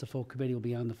passed the full committee, will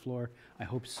be on the floor, I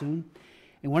hope, soon.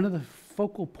 And one of the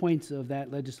focal points of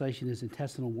that legislation is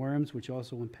intestinal worms, which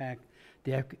also impact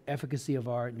the efficacy of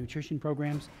our nutrition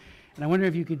programs. And I wonder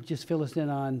if you could just fill us in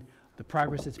on the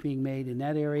progress that's being made in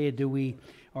that area.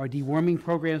 Are deworming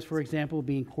programs, for example,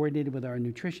 being coordinated with our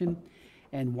nutrition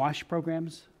and WASH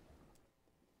programs?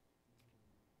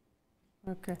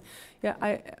 Okay.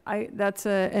 Yeah, that's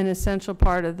an essential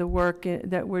part of the work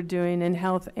that we're doing in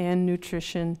health and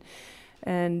nutrition.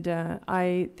 And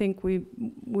I think we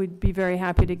would be very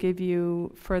happy to give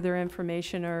you further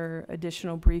information or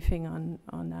additional briefing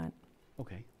on that.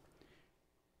 Okay.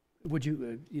 Would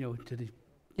you, you know, to the...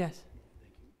 Yes.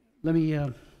 Let me,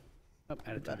 out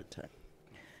of time.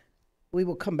 We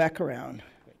will come back around.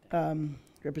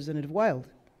 Representative Wild.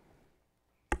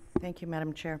 Thank you,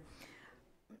 Madam Chair.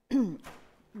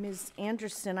 Ms.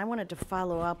 Anderson, I wanted to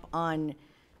follow up on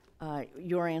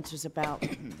your answers about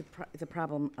the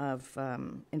problem of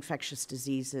infectious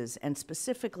diseases, and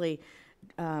specifically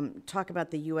talk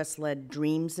about the U.S.-led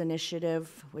DREAMS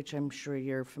initiative, which I'm sure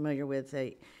you're familiar with,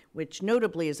 which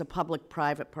notably is a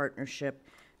public-private partnership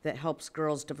that helps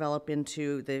girls develop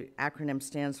into, the acronym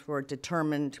stands for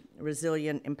Determined,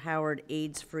 Resilient, Empowered,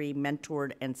 AIDS-Free,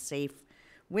 Mentored, and Safe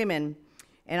Women.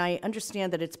 And I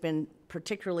understand that it's been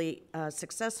particularly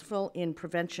successful in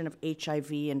prevention of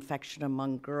HIV infection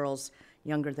among girls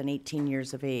younger than 18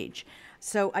 years of age.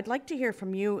 So I'd like to hear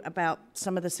from you about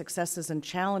some of the successes and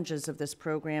challenges of this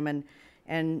program,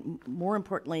 and more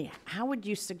importantly, how would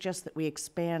you suggest that we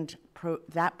expand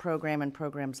that program and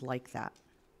programs like that?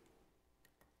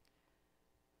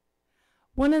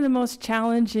 One of the most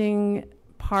challenging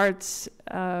parts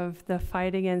of the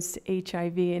fight against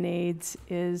HIV and AIDS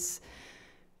is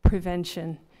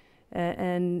prevention.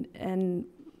 And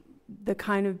the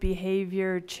kind of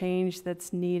behavior change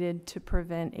that's needed to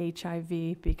prevent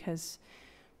HIV, because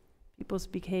people's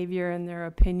behavior and their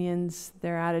opinions,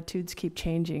 their attitudes keep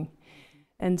changing.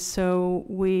 And so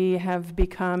we have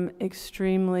become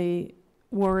extremely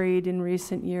worried in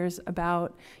recent years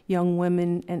about young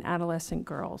women and adolescent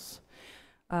girls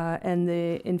and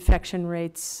the infection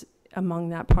rates among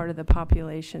that part of the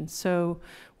population. So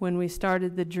when we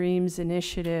started the DREAMS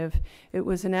initiative, it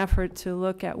was an effort to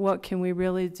look at what can we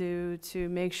really do to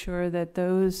make sure that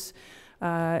those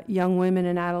young women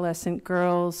and adolescent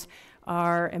girls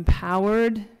are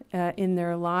empowered in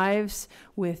their lives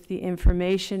with the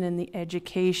information and the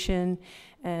education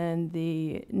and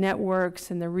the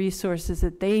networks and the resources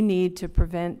that they need to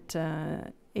prevent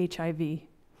HIV.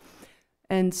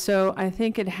 And so I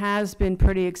think it has been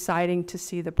pretty exciting to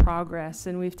see the progress,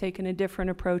 and we've taken a different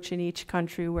approach in each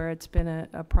country where it's been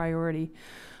a priority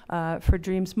for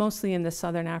DREAMS, mostly in the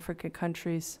Southern Africa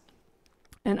countries.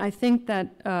 And I think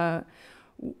that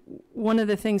one of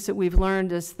the things that we've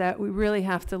learned is that we really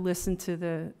have to listen to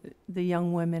the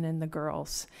young women and the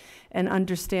girls and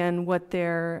understand what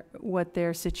their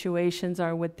situations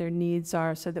are, what their needs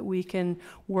are, so that we can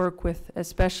work with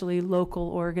especially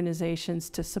local organizations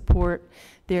to support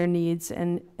their needs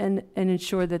and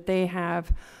ensure that they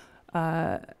have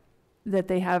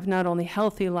not only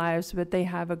healthy lives, but they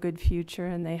have a good future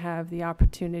and they have the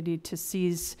opportunity to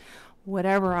seize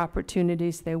whatever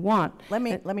opportunities they want. Let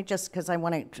me just, because I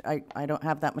don't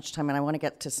have that much time, and I want to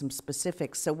get to some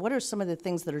specifics. So what are some of the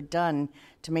things that are done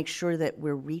to make sure that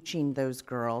we're reaching those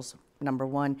girls, number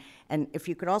one? And if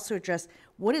you could also address,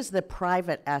 what is the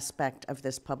private aspect of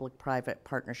this public-private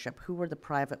partnership? Who are the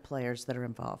private players that are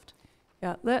involved?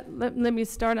 Yeah, let me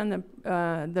start on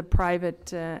the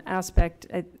private aspect.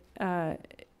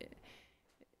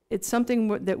 It's something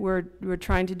that we're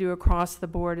trying to do across the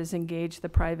board, is engage the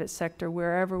private sector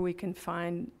wherever we can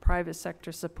find private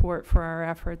sector support for our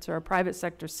efforts or a private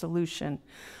sector solution.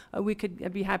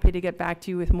 I'd be happy to get back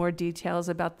to you with more details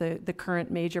about the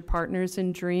current major partners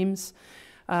in DREAMS.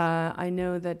 I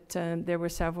know that there were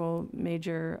several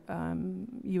major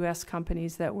U.S.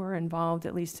 companies that were involved,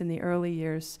 at least in the early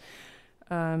years.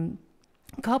 A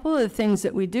couple of the things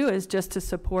that we do is just to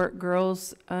support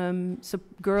girls, groups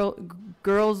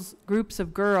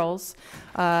of girls,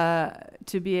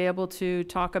 to be able to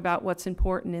talk about what's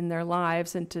important in their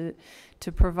lives and to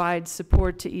provide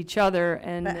support to each other.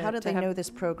 And but how do they know this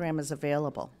program is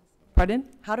available? Pardon?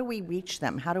 How do we reach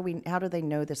them? How do they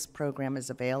know this program is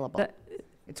available?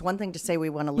 It's one thing to say we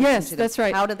want to listen to them. Yes, that's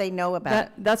right. How do they know about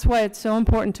it? That's why it's so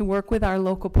important to work with our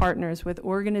local partners, with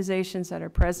organizations that are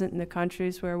present in the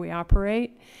countries where we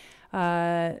operate,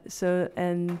 and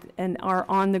are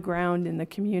on the ground in the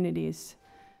communities.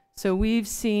 So we've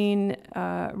seen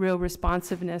real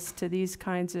responsiveness to these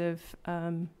kinds of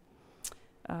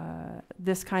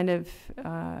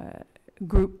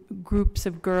groups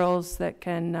of girls that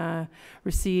can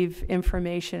receive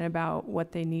information about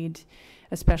what they need,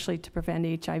 especially to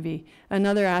prevent HIV.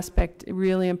 Another aspect, a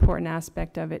really important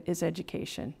aspect of it, is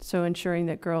education. So ensuring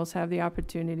that girls have the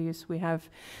opportunities. We have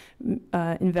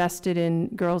invested in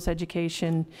girls'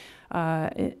 education,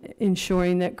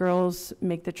 ensuring that girls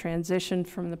make the transition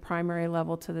from the primary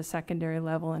level to the secondary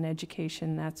level in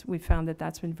education. We found that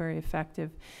that's been very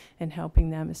effective in helping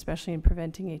them, especially in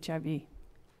preventing HIV.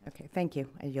 Okay, thank you.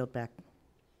 I yield back.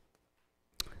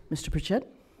 Mr. Pritchett?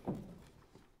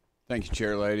 Thank you,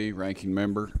 Chair Lady, Ranking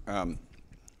Member. I'm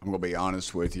going to be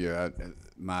honest with you.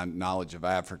 My knowledge of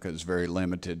Africa is very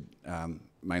limited,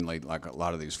 mainly like a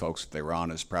lot of these folks, if they were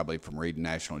honest, probably from reading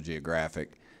National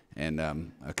Geographic.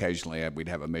 And occasionally we'd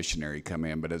have a missionary come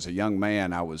in. But as a young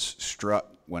man, I was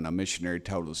struck when a missionary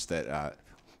told us that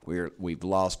we've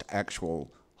lost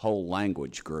actual whole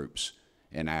language groups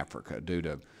in Africa due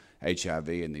to HIV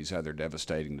and these other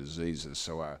devastating diseases.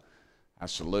 So I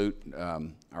salute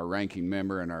our ranking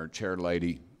member and our chair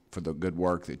lady for the good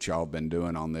work that y'all been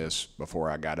doing on this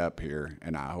before I got up here,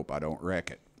 and I hope I don't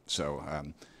wreck it. So,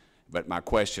 but my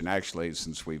question actually,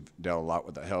 since we've dealt a lot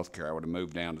with the healthcare, I would have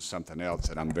moved down to something else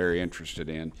that I'm very interested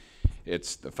in.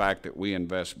 It's the fact that we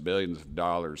invest billions of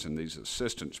dollars in these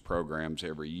assistance programs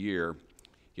every year,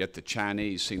 yet the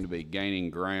Chinese seem to be gaining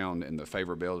ground in the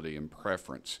favorability and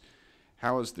preference.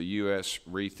 How is the U.S.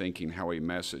 rethinking how we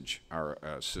message our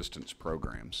assistance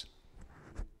programs?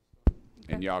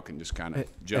 And y'all can just kind of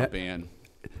jump in.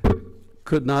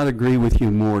 Could not agree with you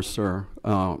more, sir.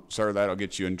 Sir, that'll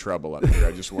get you in trouble up here.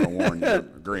 I just want to warn you,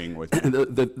 agreeing with you.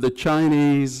 The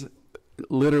Chinese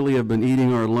literally have been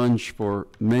eating our lunch for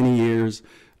many years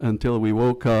until we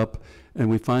woke up And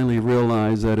we finally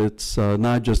realized that it's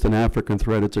not just an African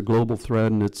threat, it's a global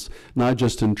threat, and it's not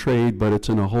just in trade, but it's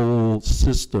in a whole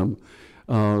system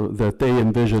that they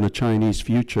envision a Chinese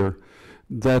future.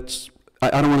 I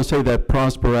don't want to say that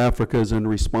Prosper Africa is in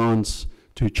response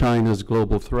to China's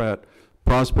global threat.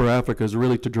 Prosper Africa is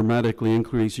really to dramatically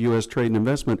increase U.S. trade and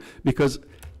investment, because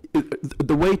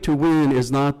the way to win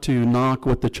is not to knock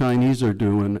what the Chinese are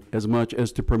doing as much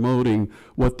as to promoting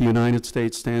what the United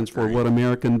States stands for, what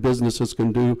American businesses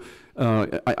can do.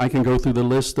 I can go through the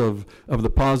list of the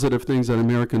positive things that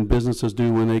American businesses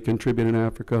do when they contribute in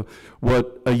Africa,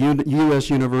 what a U.S.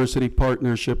 university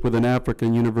partnership with an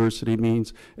African university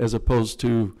means as opposed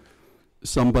to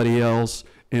somebody else,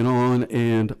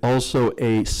 and also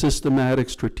a systematic,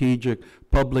 strategic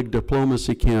public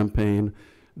diplomacy campaign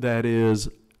that is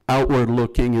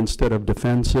outward-looking instead of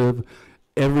defensive.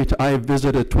 I have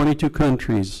visited 22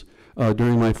 countries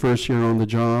during my first year on the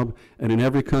job, and in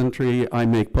every country I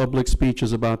make public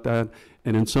speeches about that,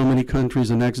 and in so many countries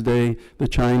the next day the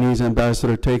Chinese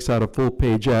ambassador takes out a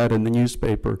full-page ad in the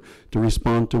newspaper to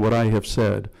respond to what I have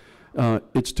said.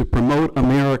 It's to promote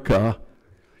America,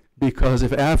 because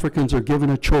if Africans are given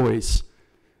a choice,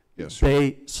 yes, sir,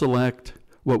 they select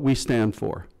what we stand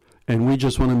for. And we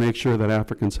just want to make sure that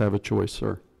Africans have a choice,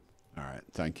 sir. All right,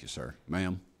 thank you, sir.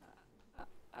 Ma'am?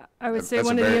 I would say That's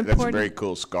one of the That's a important. very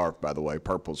cool scarf, by the way.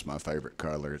 Purple's my favorite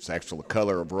color. It's actually the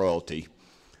color of royalty.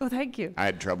 Oh, thank you. I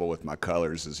had trouble with my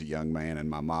colors as a young man, and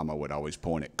my mama would always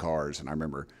point at cars. And I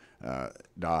remember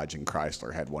Dodge and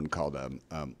Chrysler had one called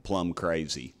Plum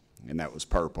Crazy, and that was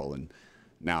purple. And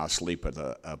now I sleep with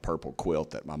a purple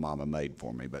quilt that my mama made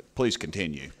for me. But please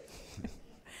continue.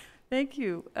 Thank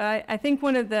you. I think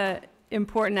one of the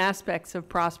important aspects of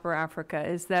Prosper Africa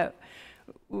is that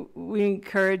we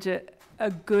encourage a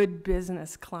good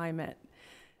business climate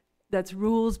that's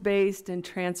rules-based and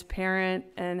transparent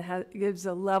and gives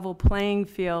a level playing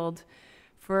field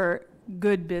for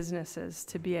good businesses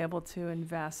to be able to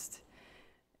invest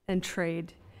and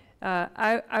trade.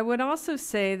 I would also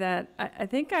say that I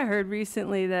think I heard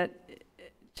recently that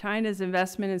China's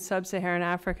investment in sub-Saharan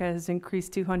Africa has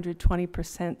increased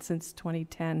 220% since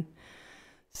 2010.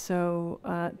 So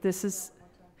this is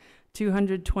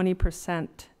 220%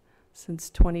 since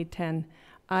 2010.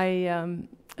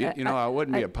 I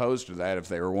wouldn't be opposed to that if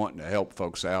they were wanting to help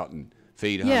folks out and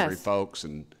feed hungry folks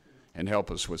and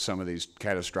help us with some of these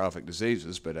catastrophic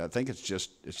diseases. But I think it's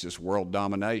just world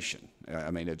domination. I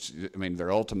mean,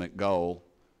 their ultimate goal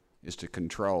is to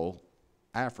control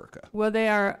Africa. Well, they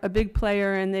are a big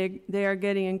player, and they are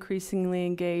getting increasingly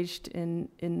engaged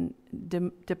in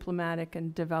diplomatic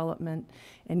and development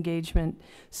engagement.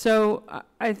 So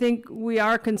I think we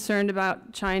are concerned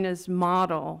about China's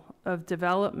model of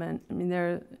development. I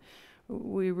mean,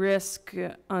 we risk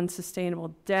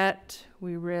unsustainable debt,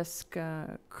 we risk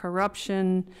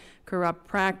corruption, corrupt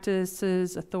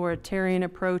practices, authoritarian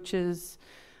approaches,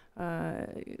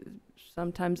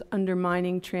 sometimes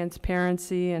undermining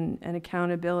transparency and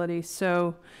accountability.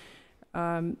 So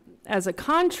as a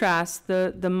contrast,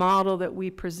 the model that we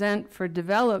present for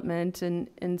development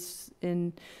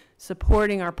in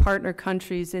supporting our partner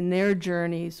countries in their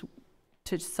journeys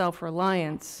to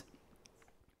self-reliance,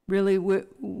 really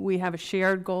we have a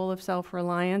shared goal of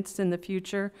self-reliance in the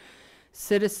future,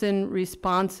 citizen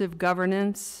responsive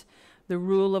governance, the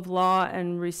rule of law,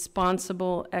 and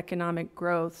responsible economic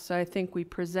growth. So I think we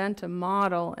present a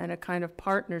model and a kind of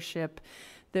partnership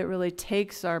that really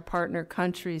takes our partner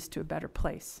countries to a better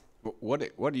place. What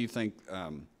do you think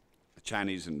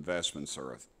Chinese investments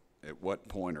are, at what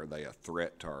point are they a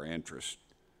threat to our interests,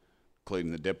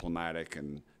 including the diplomatic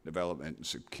and development and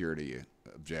security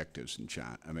objectives in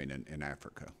China, in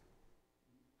Africa?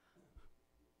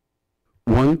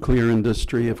 One clear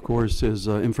industry, of course, is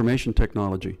information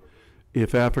technology.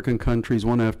 If African countries,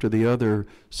 one after the other,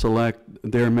 select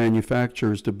their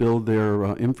manufacturers to build their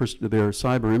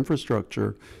cyber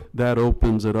infrastructure, that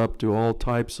opens it up to all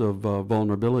types of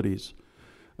vulnerabilities.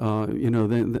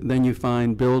 Then you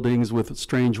find buildings with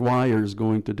strange wires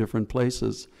going to different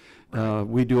places.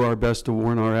 We do our best to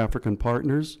warn our African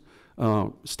partners.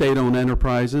 State-owned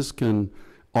enterprises can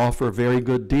offer very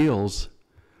good deals,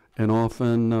 and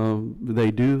often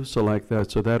they do select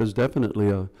that. So that is definitely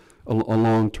a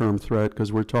long-term threat,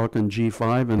 because we're talking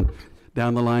G5 and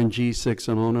down the line G6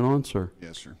 and on, sir.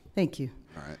 Yes, sir. Thank you.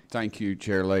 All right. Thank you,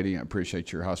 Chair Lady. I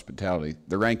appreciate your hospitality.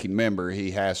 The ranking member,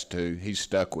 he's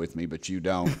stuck with me, but you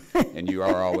don't, and you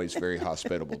are always very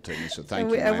hospitable to me, so thank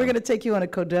you, And we're ma'am. going to take you on a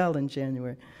Codell in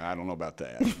January. I don't know about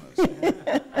that.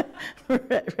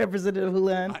 Representative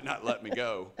Hulan. Might not let me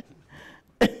go.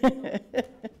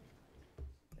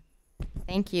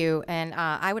 Thank you. And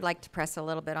I would like to press a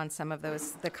little bit on some of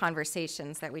the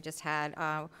conversations that we just had.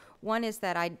 One is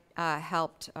that I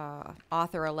helped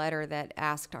author a letter that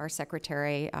asked our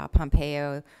Secretary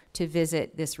Pompeo to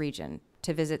visit this region,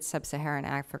 to visit sub-Saharan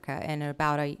Africa. And in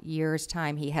about a year's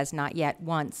time, he has not yet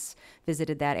once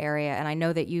visited that area. And I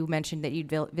know that you mentioned that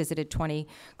you'd visited 20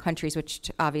 countries,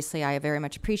 which obviously I very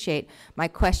much appreciate. My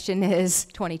question is,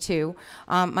 22,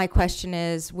 my question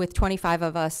is, with 25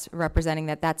 of us representing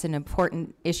that's an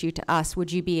important issue to us,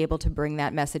 would you be able to bring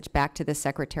that message back to the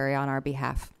Secretary on our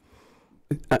behalf?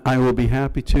 I will be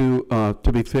happy to.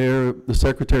 To be fair, the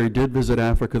Secretary did visit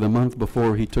Africa the month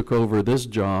before he took over this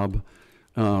job.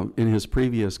 In his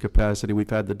previous capacity. We've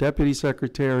had the Deputy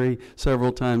Secretary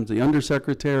several times, the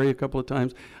Undersecretary a couple of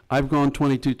times. I've gone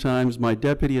 22 times. My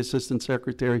Deputy Assistant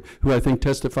Secretary, who I think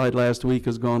testified last week,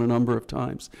 has gone a number of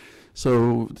times.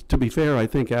 So to be fair, I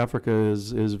think Africa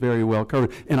is very well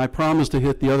covered. And I promise to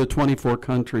hit the other 24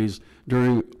 countries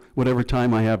during whatever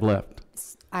time I have left.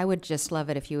 I would just love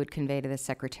it if you would convey to the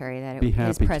Secretary that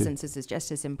his presence is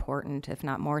just as important, if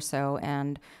not more so.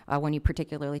 And when you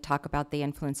particularly talk about the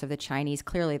influence of the Chinese,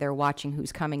 clearly they're watching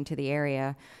who's coming to the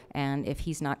area. And if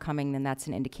he's not coming, then that's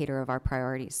an indicator of our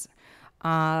priorities.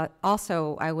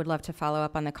 Also, I would love to follow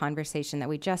up on the conversation that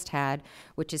we just had,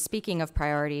 which is, speaking of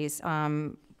priorities,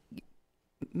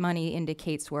 money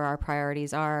indicates where our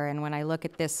priorities are. And when I look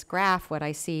at this graph, what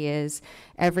I see is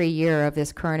every year of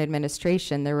this current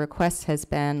administration, the request has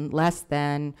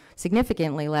been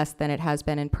significantly less than it has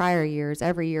been in prior years.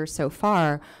 Every year so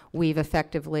far, we've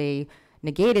effectively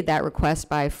negated that request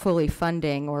by fully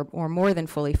funding or more than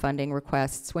fully funding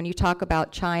requests. When you talk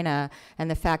about China and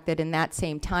the fact that in that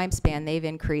same time span they've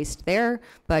increased their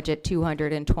budget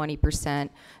 220%,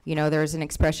 you know, there's an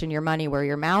expression, your money where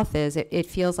your mouth is. It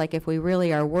feels like if we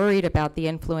really are worried about the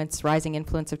rising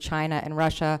influence of China and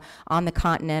Russia on the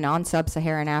continent, on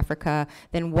sub-Saharan Africa,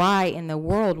 then why in the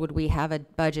world would we have a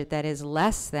budget that is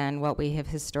less than what we have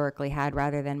historically had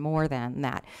rather than more than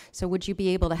that? So would you be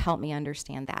able to help me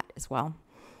understand that as well?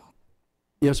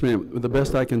 Yes, ma'am. The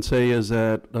best I can say is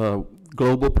that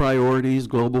global priorities,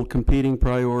 global competing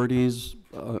priorities,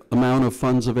 amount of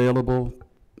funds available.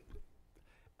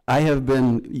 I have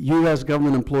been U.S.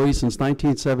 government employee since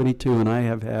 1972, and I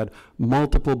have had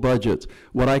multiple budgets.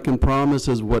 What I can promise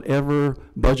is whatever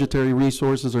budgetary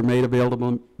resources are made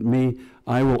available to me,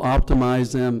 I will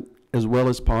optimize them as well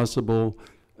as possible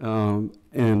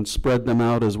and spread them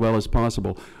out as well as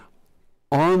possible.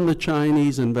 On the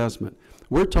Chinese investment,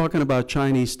 we're talking about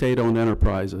Chinese state-owned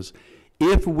enterprises.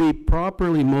 If we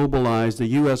properly mobilize the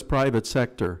U.S. private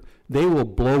sector, they will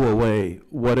blow away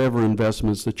whatever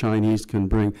investments the Chinese can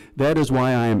bring. That is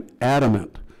why I am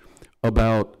adamant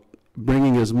about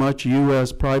bringing as much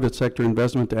U.S. private sector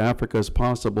investment to Africa as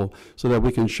possible so that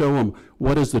we can show them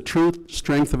what is the true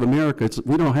strength of America.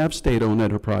 We don't have state-owned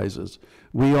enterprises.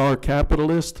 We are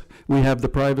capitalist. We have the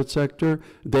private sector.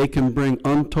 They can bring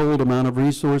untold amount of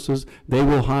resources. They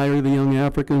will hire the young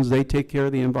Africans. They take care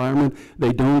of the environment.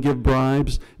 They don't give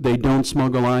bribes. They don't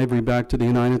smuggle ivory back to the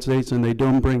United States, and they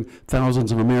don't bring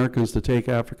thousands of Americans to take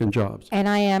African jobs. And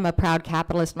I am a proud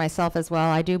capitalist myself as well.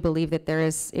 I do believe that there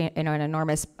is an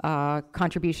enormous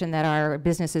contribution that our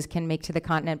businesses can make to the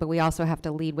continent, but we also have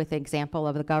to lead with the example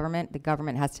of the government. The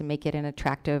government has to make it an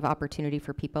attractive opportunity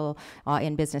for people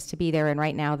in business to be there, and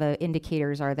right now the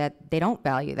indicators are that they don't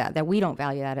value that we don't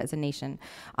value that as a nation.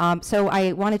 So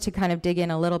I wanted to kind of dig in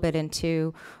a little bit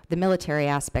into the military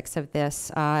aspects of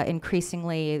this.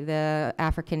 Increasingly, the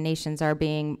African nations are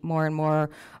being more and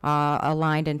more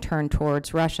aligned and turned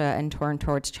towards Russia and turned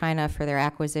towards China for their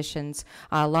acquisitions,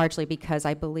 largely because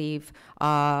I believe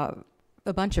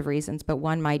a bunch of reasons, but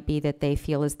one might be that they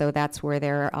feel as though that's where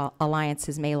their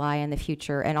alliances may lie in the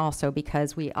future, and also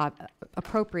because we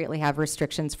appropriately have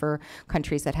restrictions for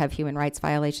countries that have human rights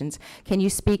violations. Can you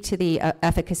speak to the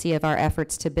efficacy of our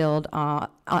efforts to build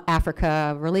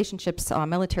Africa relationships,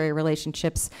 military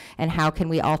relationships, and how can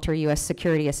we alter U.S.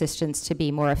 security assistance to be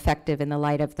more effective in the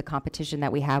light of the competition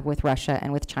that we have with Russia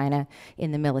and with China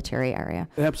in the military area?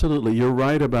 Absolutely. You're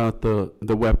right about the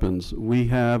weapons. We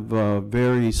have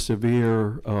very severe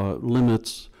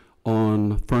limits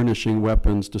on furnishing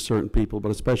weapons to certain people, but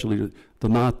especially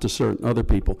not to certain other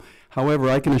people. However,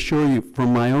 I can assure you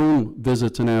from my own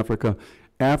visits in Africa,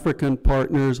 African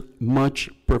partners much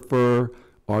prefer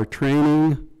our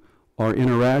training, our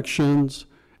interactions,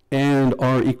 and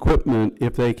our equipment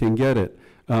if they can get it.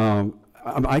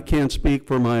 I can't speak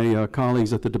for my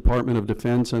colleagues at the Department of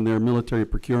Defense and their military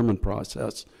procurement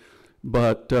process,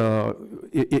 but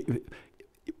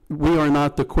we are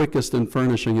not the quickest in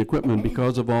furnishing equipment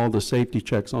because of all the safety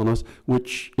checks on us,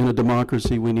 which in a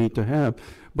democracy we need to have.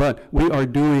 But we are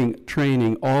doing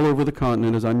training all over the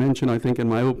continent. As I mentioned, I think in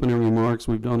my opening remarks,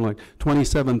 we've done like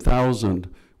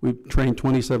 27,000. We've trained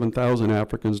 27,000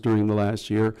 Africans during the last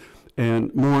year.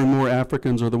 And more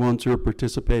Africans are the ones who are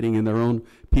participating in their own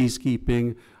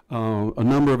peacekeeping. A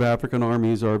number of African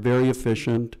armies are very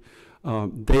efficient.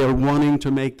 They are wanting to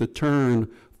make the turn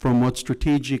from what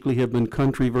strategically have been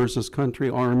country versus country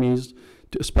armies,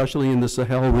 especially in the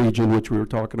Sahel region, which we were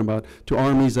talking about, to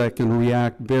armies that can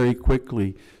react very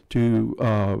quickly to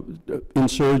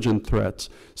insurgent threats.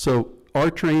 So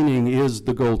our training is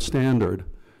the gold standard.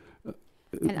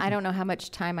 And I don't know how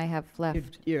much time I have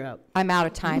left. You're out. I'm out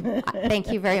of time.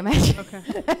 Thank you very much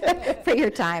for your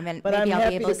time, and But maybe I'm I'll be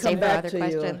happy able to to stay come for back other to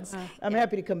you. questions. I'm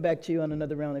happy to come back to you on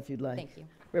another round if you'd like. Thank you.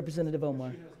 Representative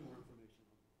Omar.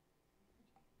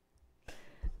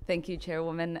 Thank you,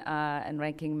 Chairwoman and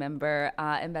Ranking Member.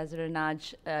 Ambassador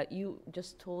Naj, you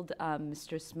just told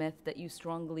Mr. Smith that you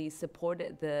strongly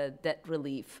supported the debt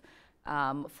relief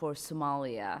for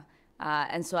Somalia.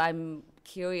 And so I'm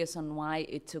curious on why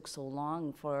it took so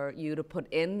long for you to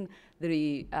put in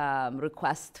the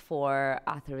request for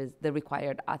the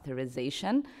required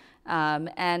authorization.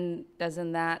 And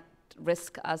doesn't that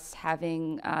risk us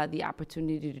having the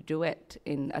opportunity to do it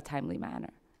in a timely manner?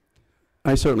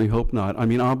 I certainly hope not. I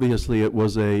mean, obviously, it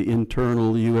was a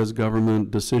internal U.S. government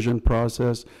decision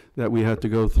process that we had to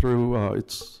go through.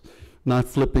 It's not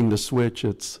flipping the switch.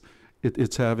 It's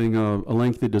having a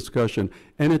lengthy discussion,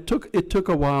 and it took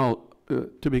a while,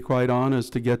 to be quite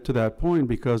honest, to get to that point,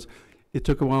 because it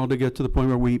took a while to get to the point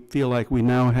where we feel like we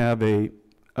now have a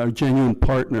genuine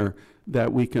partner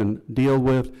that we can deal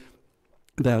with.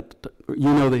 That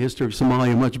you know the history of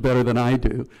Somalia much better than I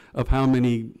do, of how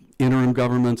many interim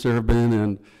governments there have been,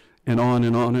 and on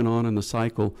and on and on in the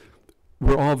cycle.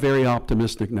 We're all very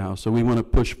optimistic now, so we want to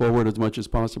push forward as much as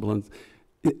possible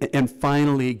and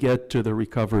finally get to the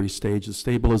recovery stage, the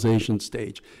stabilization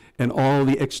stage, and all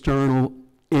the external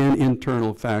and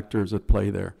internal factors at play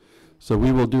there. So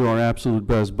we will do our absolute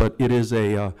best, but it is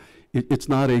it's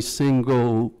not a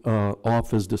single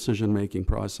office decision-making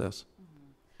process.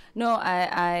 No,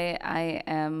 I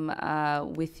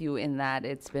am with you in that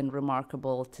it's been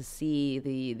remarkable to see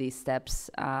the steps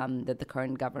that the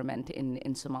current government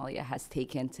in Somalia has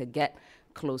taken to get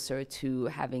closer to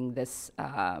having this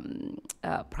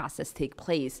process take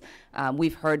place.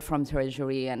 We've heard from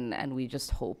Treasury, and we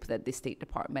just hope that the State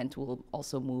Department will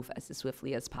also move as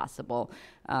swiftly as possible,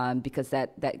 because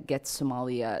that gets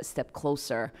Somalia a step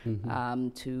closer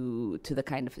to the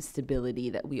kind of stability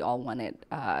that we all wanted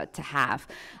to have.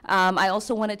 I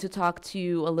also wanted to talk to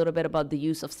you a little bit about the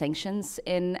use of sanctions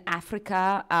in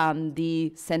Africa.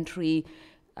 The Sentry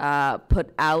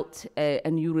put out a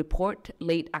new report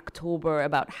late October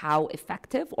about how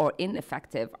effective or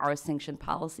ineffective our sanction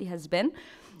policy has been.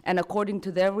 And according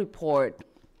to their report,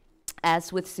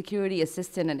 as with security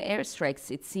assistance and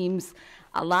airstrikes, it seems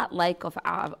a lot like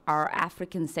our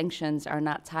African sanctions are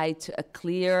not tied to a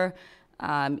clear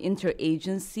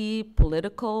interagency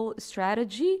political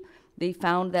strategy. They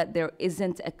found that there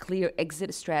isn't a clear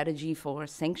exit strategy for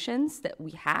sanctions that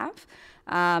we have.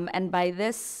 And by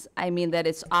this, I mean that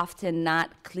it's often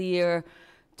not clear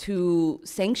to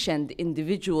sanctioned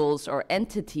individuals or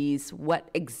entities what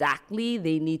exactly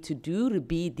they need to do to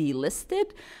be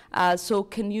delisted. So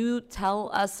can you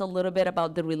tell us a little bit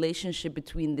about the relationship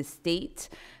between the state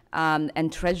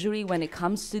and Treasury when it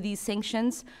comes to these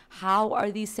sanctions? How are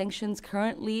these sanctions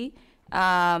currently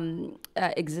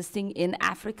existing in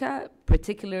Africa,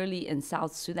 particularly in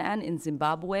South Sudan, in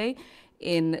Zimbabwe,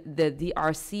 in the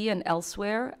DRC and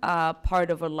elsewhere,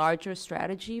 part of a larger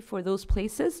strategy for those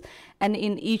places? And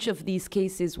in each of these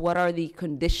cases, what are the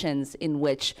conditions in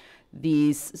which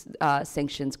these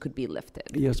sanctions could be lifted?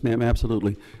 Yes, ma'am,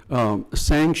 absolutely.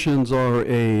 Sanctions are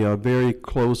a very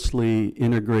closely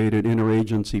integrated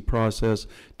interagency process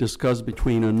discussed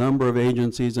between a number of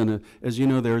agencies, and as you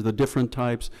know, there are the different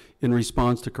types in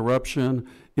response to corruption,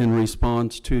 in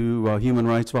response to human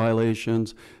rights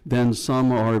violations. Then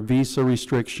some are visa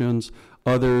restrictions,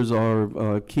 others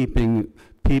are keeping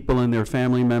people and their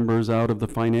family members out of the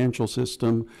financial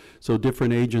system. So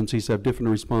different agencies have different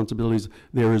responsibilities.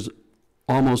 There is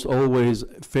almost always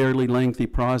fairly lengthy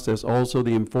process, also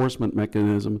the enforcement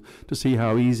mechanism to see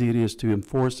how easy it is to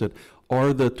enforce it.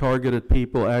 Are the targeted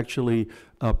people actually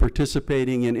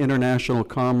participating in international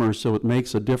commerce so it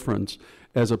makes a difference,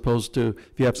 as opposed to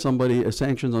if you have somebody,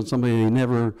 sanctions on somebody they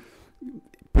never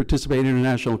participate in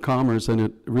international commerce and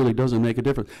it really doesn't make a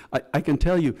difference. I can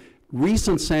tell you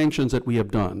recent sanctions that we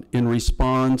have done in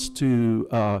response to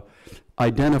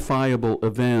identifiable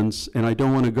events, and I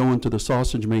don't want to go into the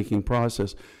sausage-making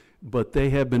process, but they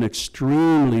have been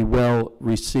extremely well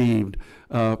received.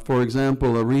 For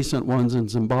example, the recent ones in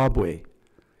Zimbabwe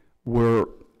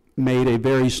made a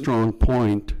very strong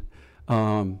point,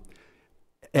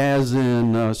 as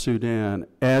in Sudan,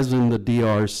 as in the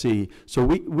DRC. So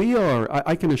we are,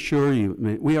 I can assure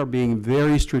you, we are being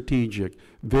very strategic,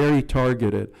 very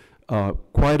targeted,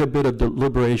 quite a bit of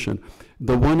deliberation.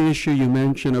 The one issue you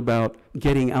mentioned about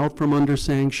getting out from under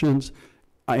sanctions,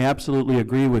 I absolutely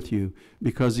agree with you,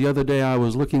 because the other day I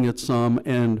was looking at some,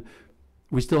 and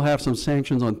we still have some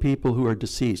sanctions on people who are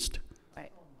deceased.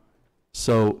 Right.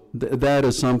 So that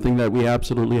is something that we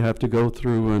absolutely have to go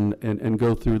through and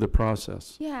go through the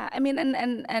process. Yeah, I mean,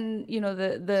 and you know,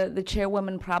 the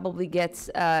chairwoman probably gets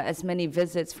as many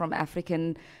visits from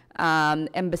African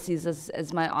embassies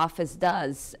as my office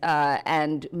does,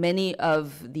 and many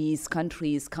of these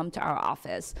countries come to our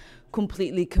office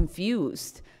completely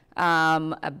confused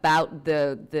about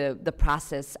the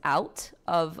process out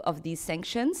of these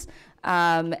sanctions,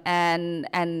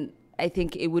 and I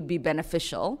think it would be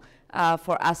beneficial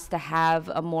for us to have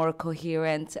a more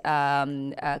coherent,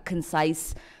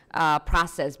 concise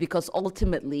process, because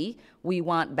ultimately we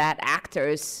want bad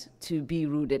actors to be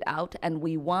rooted out, and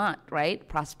we want, right,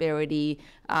 prosperity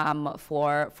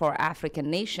for African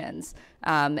nations.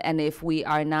 And if we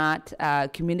are not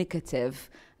communicative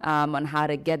on how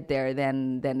to get there,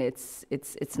 then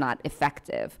it's not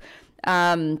effective.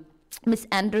 Ms.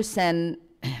 Anderson,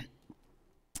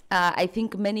 I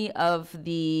think many of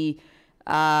the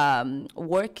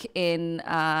work in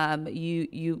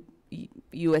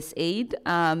USAID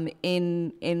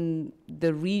in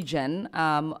the region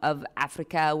of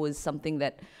Africa was something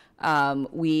that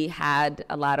we had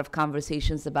a lot of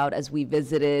conversations about as we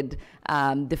visited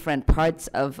different parts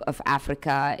of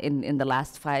Africa in the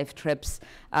last 5 trips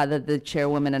that the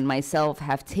chairwoman and myself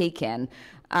have taken.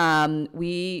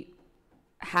 We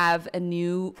have a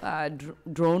new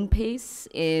drone base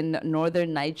in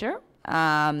northern Niger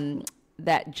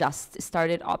that just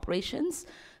started operations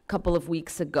a couple of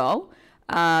weeks ago,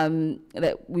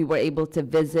 that we were able to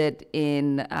visit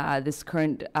in this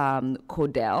current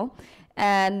CODEL.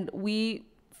 And we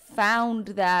found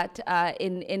that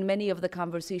in many of the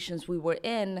conversations we were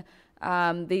in,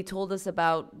 they told us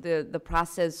about the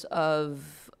process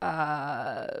of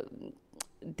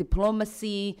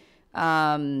diplomacy,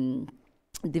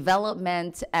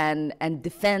 development, and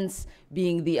defense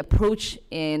being the approach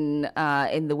in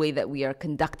the way that we are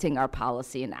conducting our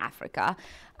policy in Africa.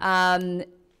 And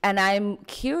I'm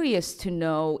curious to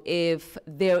know if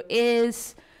there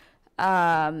is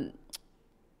a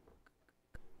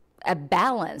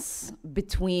balance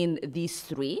between these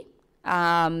three.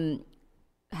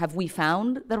 Have we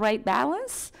found the right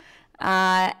balance?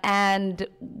 And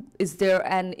is there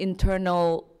an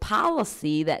internal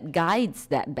policy that guides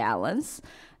that balance?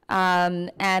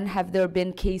 And have there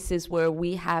been cases where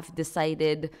we have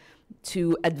decided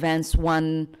to advance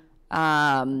one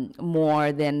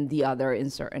more than the other in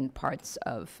certain parts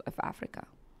of Africa?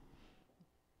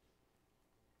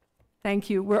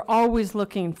 Thank you. We're always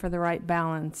looking for the right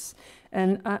balance.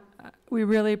 And we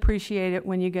really appreciate it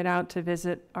when you get out to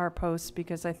visit our posts,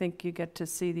 because I think you get to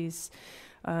see these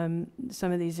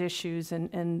some of these issues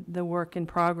and the work in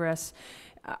progress.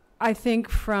 I think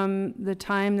from the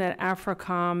time that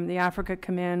AFRICOM, the Africa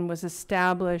Command, was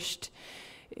established,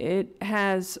 it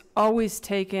has always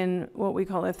taken what we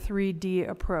call a 3D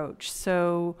approach.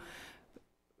 So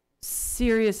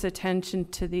serious attention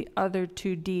to the other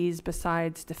 2 Ds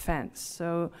besides defense.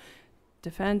 So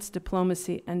defense,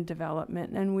 diplomacy, and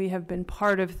development. And we have been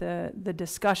part of the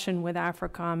discussion with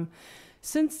AFRICOM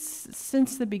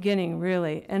since the beginning,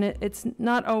 really. And it's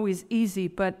not always easy,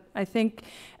 but I think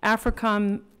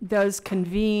AFRICOM does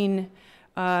convene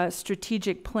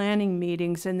strategic planning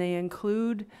meetings, and they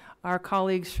include our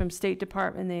colleagues from State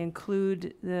Department, they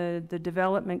include the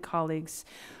development colleagues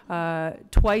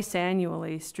twice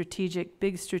annually,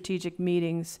 big strategic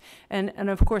meetings. And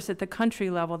of course, at the country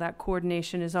level, that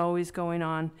coordination is always going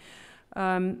on.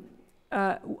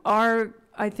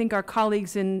 I think our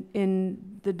colleagues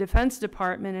in the Defense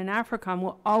Department and AFRICOM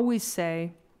will always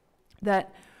say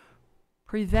that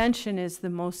prevention is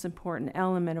the most important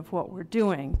element of what we're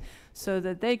doing, so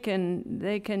that they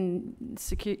can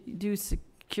do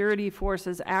security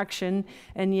forces action,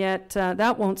 and yet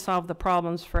that won't solve the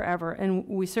problems forever. And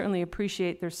we certainly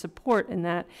appreciate their support in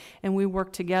that, and we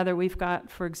work together. We've got,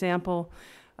 for example,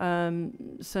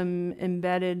 some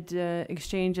embedded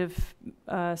exchange of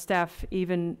staff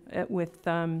even with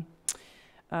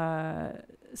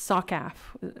SOCAF,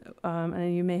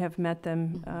 and you may have met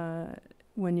them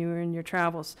when you were in your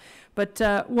travels. But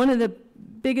one of the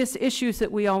biggest issues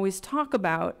that we always talk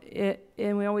about,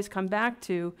 and we always come back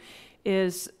to,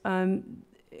 is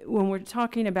when we're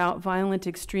talking about violent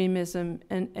extremism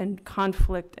and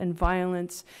conflict and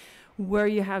violence, where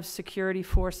you have security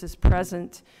forces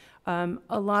present,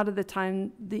 a lot of the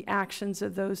time the actions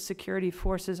of those security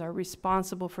forces are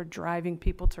responsible for driving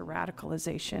people to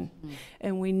radicalization.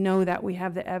 And we know that, we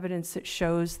have the evidence that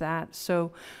shows that.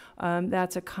 So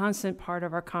that's a constant part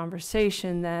of our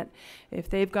conversation, that if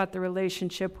they've got the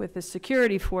relationship with the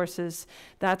security forces,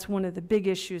 that's one of the big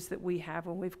issues that we have,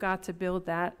 and we've got to build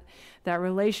that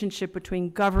relationship between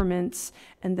governments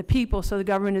and the people, so the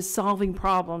government is solving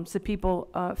problems. The people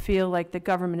feel like the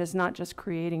government is not just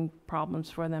creating problems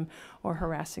for them or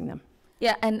harassing them.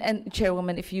 Yeah, and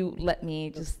Chairwoman, if you let me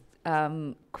just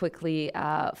quickly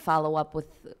follow up with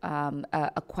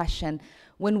a question.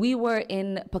 When we were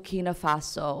in Burkina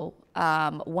Faso,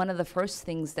 one of the first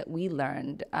things that we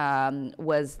learned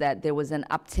was that there was an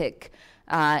uptick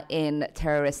in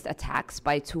terrorist attacks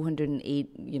by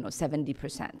 208,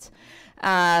 70%.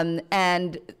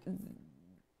 And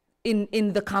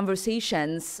in the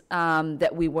conversations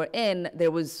that we were in,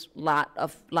 there was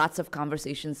lots of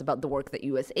conversations about the work that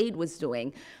USAID was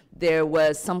doing. There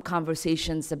was some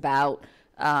conversations about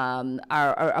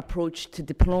our approach to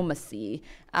diplomacy,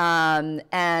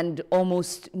 and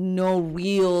almost no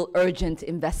real urgent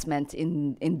investment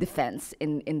in defense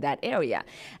in that area.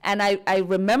 And I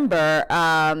remember,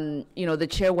 the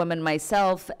chairwoman,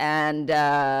 myself, and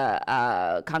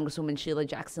Congresswoman Sheila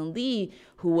Jackson Lee,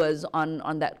 who was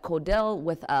on that CODEL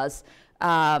with us,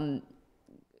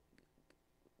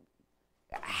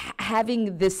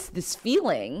 having this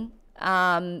feeling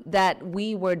that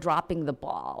we were dropping the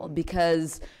ball,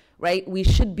 because, right, we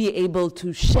should be able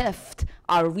to shift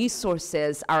our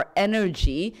resources, our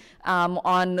energy,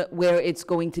 on where it's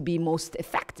going to be most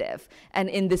effective. And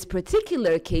in this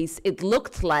particular case, it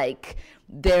looked like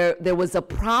there was a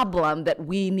problem that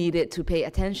we needed to pay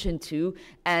attention to,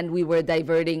 and we were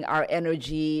diverting our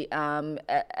energy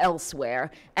elsewhere.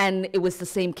 And it was the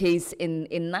same case in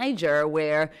Niger,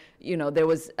 where there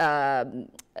was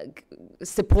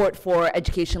support for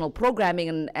educational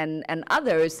programming and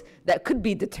others that could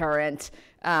be deterrent,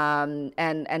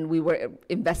 and we were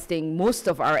investing most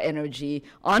of our energy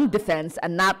on defense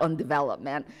and not on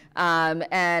development.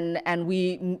 And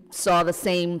we saw the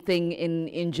same thing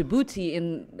in Djibouti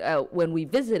when we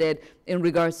visited in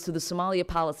regards to the Somalia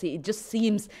policy. It just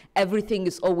seems everything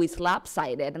is always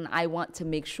lopsided, and I want to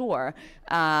make sure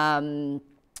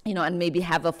and maybe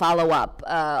have a follow-up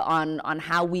on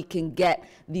how we can get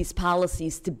these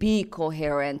policies to be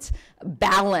coherent,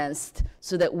 balanced,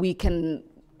 so that we can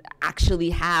actually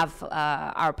have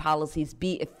our policies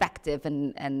be effective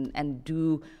and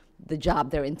do the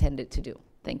job they're intended to do.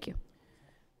 Thank you.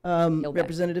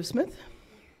 Representative Smith?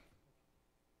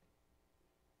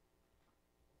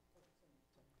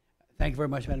 Thank you very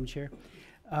much, Madam Chair.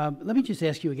 Let me just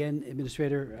ask you again,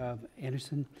 Administrator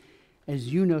Anderson,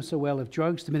 as you know so well, if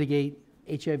drugs to mitigate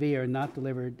HIV are not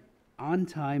delivered on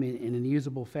time in a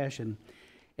usable fashion,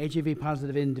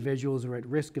 HIV-positive individuals are at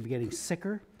risk of getting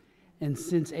sicker. And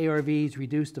since ARVs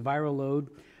reduce the viral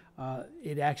load,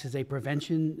 it acts as a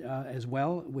prevention as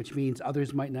well, which means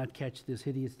others might not catch this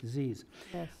hideous disease.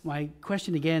 Yes. My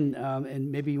question again,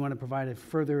 and maybe you want to provide a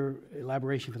further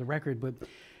elaboration for the record, but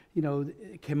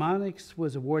Chemonics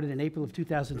was awarded in April of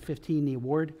 2015 the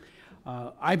award.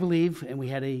 I believe, and we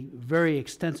had a very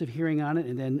extensive hearing on it,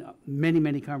 and then many,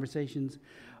 many conversations,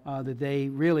 that they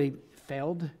really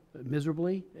failed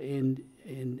miserably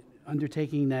in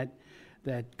undertaking that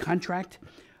contract.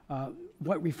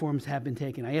 What reforms have been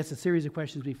taken? I asked a series of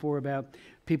questions before about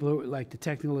people who, like the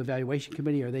Technical Evaluation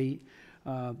Committee,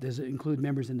 does it include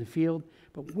members in the field?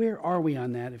 But where are we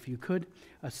on that, if you could?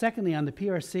 Secondly, on the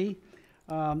PRC,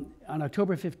 on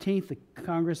October 15th,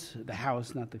 the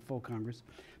House, not the full Congress,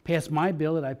 passed my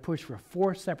bill that I pushed for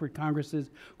 4 separate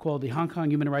Congresses, called the Hong Kong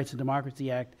Human Rights and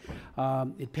Democracy Act.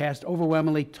 It passed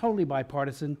overwhelmingly, totally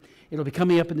bipartisan. It'll be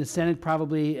coming up in the Senate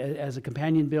probably as a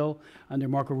companion bill under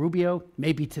Marco Rubio,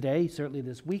 maybe today, certainly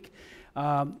this week.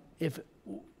 Do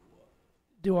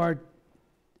our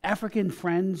African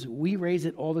friends, we raise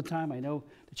it all the time. I know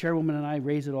the chairwoman and I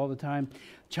raise it all the time.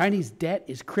 Chinese debt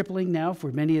is crippling now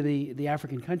for many of the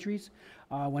African countries.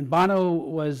 When Bono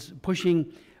was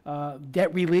pushing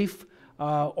debt relief,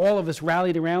 all of us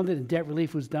rallied around it, and debt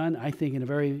relief was done, I think, in a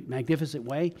very magnificent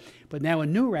way. But now a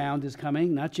new round is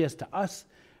coming, not just to us,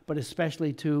 but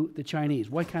especially to the Chinese.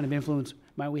 What kind of influence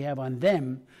might we have on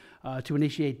them to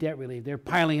initiate debt relief? They're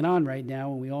piling it on right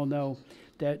now, and we all know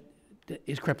that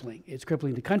is crippling. It's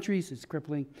crippling to countries, it's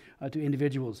crippling to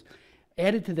individuals.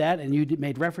 Added to that, and you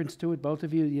made reference to it, both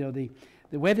of you,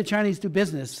 the way the Chinese do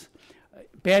business,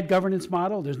 bad governance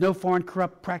model. There's no Foreign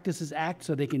Corrupt Practices Act,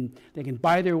 so they can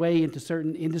buy their way into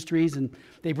certain industries, and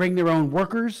they bring their own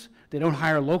workers. They don't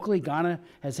hire locally. Ghana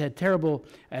has had terrible,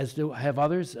 as do have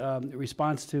others,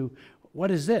 response to, what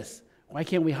is this? Why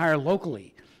can't we hire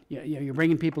locally? You're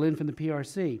bringing people in from the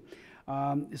PRC.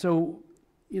 So,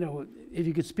 if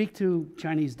you could speak to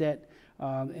Chinese debt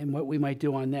and what we might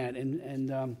do on that,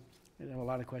 and I have a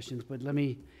lot of questions, but let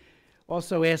me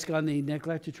also ask on the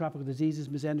neglected tropical diseases,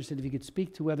 Ms. Anderson, if you could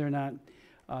speak to whether or not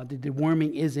the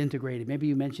deworming is integrated. Maybe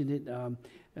you mentioned it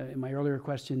in my earlier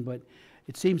question, but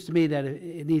it seems to me that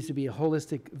it needs to be a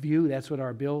holistic view. That's what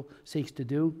our bill seeks to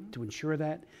do, to ensure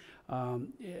that.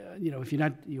 If you're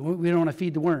not, we don't want to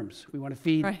feed the worms. We want to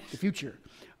feed the future.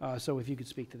 So if you could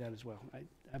speak to that as well. I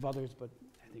have others, but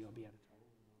I think I'll be out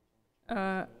of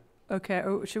time. Okay,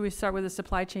 should we start with the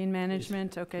supply chain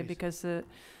management? Please. Okay, Please. because the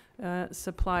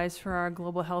supplies for our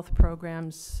global health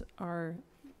programs are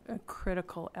a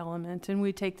critical element, and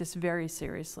we take this very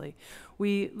seriously.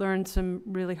 We learned some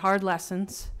really hard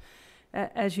lessons,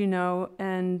 as you know,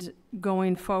 and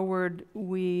going forward,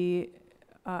 we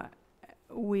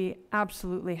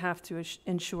absolutely have to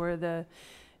ensure the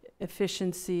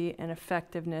efficiency and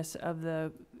effectiveness of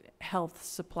the health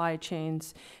supply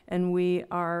chains, and we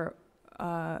are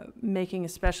making a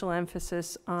special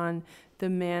emphasis on the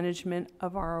management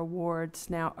of our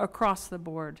awards now across the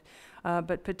board,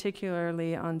 but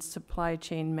particularly on supply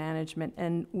chain management.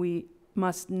 And we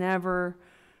must never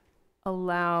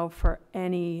allow for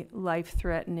any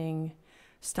life-threatening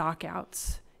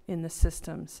stockouts in the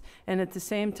systems. And at the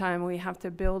same time, we have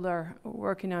to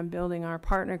working on building our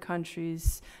partner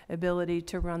countries' ability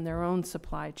to run their own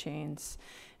supply chains.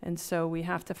 And so we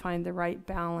have to find the right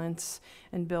balance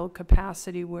and build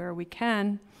capacity where we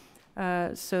can,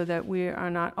 so that we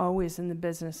are not always in the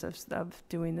business of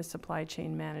doing the supply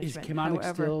chain management. Is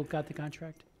Chemonics still got the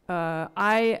contract?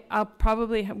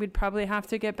 We'd probably have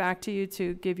to get back to you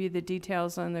to give you the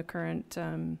details on the current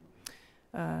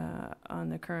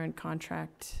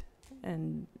contract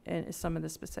and some of the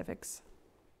specifics.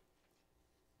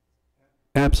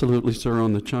 Absolutely, sir,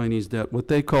 on the Chinese debt. What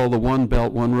they call the one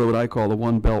belt, one road, I call the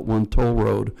one belt, one toll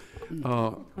road.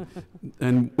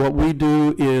 And what we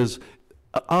do is,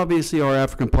 obviously our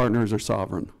African partners are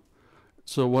sovereign.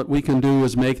 So what we can do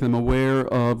is make them aware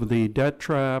of the debt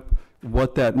trap,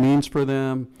 what that means for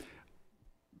them,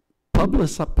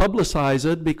 publicize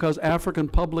it, because African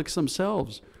publics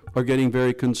themselves are getting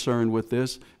very concerned with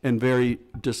this and very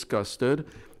disgusted.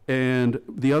 And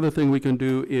the other thing we can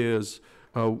do is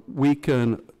we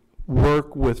can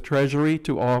work with Treasury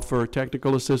to offer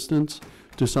technical assistance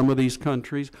to some of these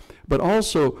countries. But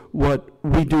also what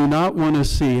we do not want to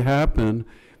see happen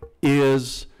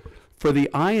is for the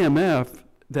IMF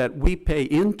that we pay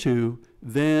into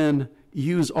then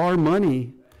use our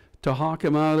money to hawk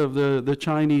them out of the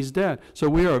Chinese debt. So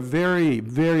we are very,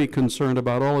 very concerned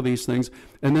about all of these things.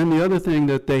 And then the other thing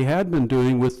that they had been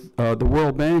doing with the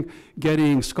World Bank,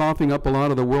 scoffing up a lot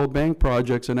of the World Bank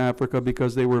projects in Africa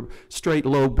because they were straight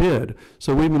low bid.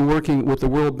 So we've been working with the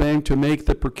World Bank to make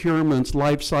the procurement's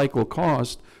life cycle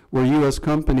cost, where U.S.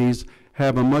 companies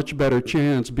have a much better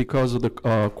chance because of the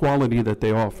quality that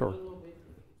they offer.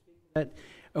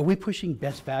 Are we pushing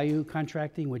best value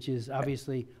contracting, which is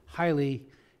obviously highly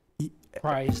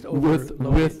priced over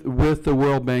with the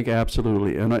World Bank?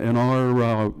 Absolutely, and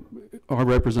our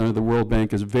representative of the World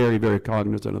Bank is very, very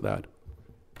cognizant of that.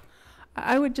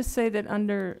 I would just say that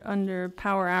under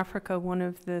Power Africa, one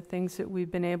of the things that we've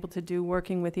been able to do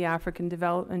working with the African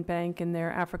Development Bank and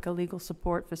their Africa Legal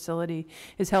Support Facility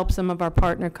is help some of our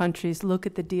partner countries look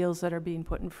at the deals that are being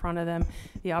put in front of them,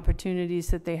 the opportunities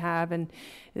that they have, and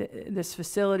this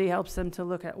facility helps them to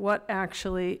look at what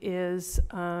actually is,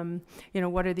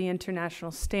 what are the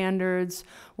international standards,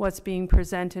 what's being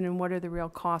presented, and what are the real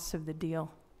costs of the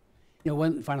deal.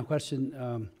 One final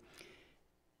question.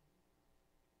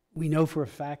 We know for a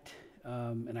fact,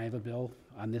 and I have a bill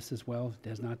on this as well, it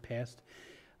has not passed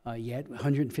yet,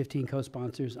 115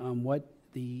 co-sponsors on what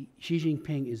the Xi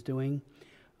Jinping is doing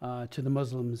to the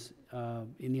Muslims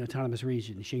in the autonomous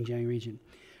region, the Xinjiang region.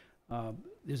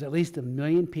 There's at least 1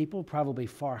 million people, probably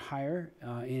far higher,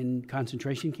 in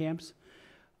concentration camps.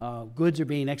 Goods are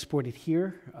being exported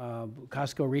here.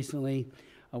 Costco recently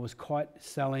was caught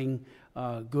selling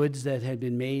goods that had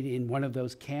been made in one of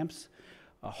those camps.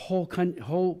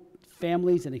 Whole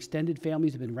families and extended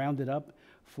families have been rounded up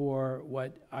for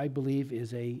what I believe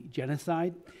is a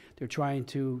genocide. They're trying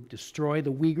to destroy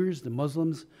the Uyghurs, the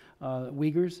Muslims,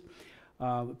 Uyghurs.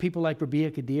 People like Rabia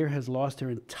Kadir has lost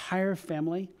her entire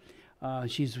family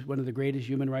She's one of the greatest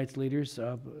human rights leaders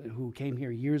who came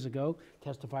here years ago,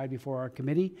 testified before our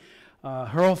committee. Her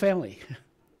whole family,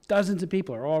 dozens of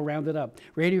people are all rounded up.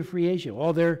 Radio Free Asia,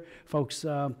 all their folks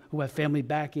who have family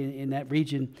back in that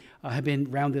region have been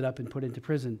rounded up and put into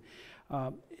prison.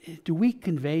 Do we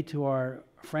convey to our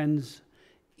friends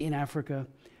in Africa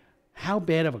how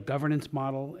bad of a governance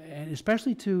model, and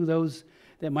especially to those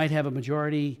that might have a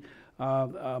majority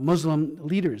Muslim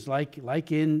leaders, like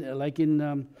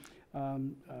in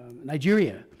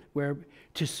Nigeria, where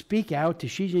to speak out to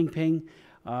Xi Jinping,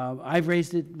 I've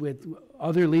raised it with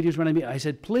other leaders when I meet. I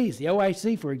said, please, the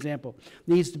OIC, for example,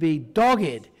 needs to be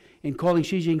dogged in calling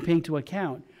Xi Jinping to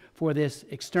account for this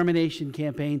extermination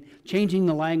campaign, changing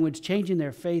the language, changing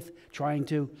their faith, trying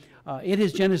to. It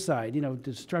is genocide,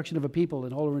 destruction of a people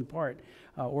in whole or in part,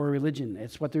 or a religion.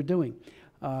 It's what they're doing.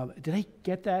 Do they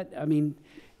get that? I mean,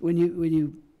 when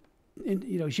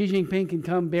Xi Jinping can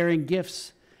come bearing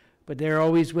gifts, but they're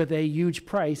always with a huge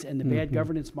price and the bad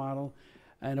governance model,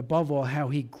 and above all, how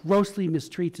he grossly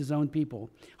mistreats his own people.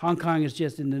 Hong Kong is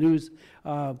just in the news,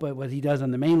 but what he does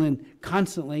on the mainland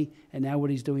constantly, and now what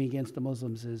he's doing against the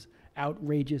Muslims is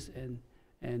outrageous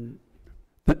and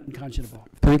unconscionable.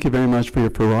 Thank you very much for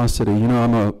your ferocity.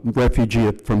 I'm a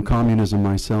refugee from communism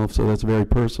myself, so that's very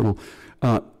personal.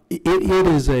 It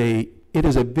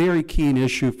is a very keen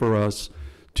issue for us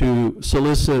to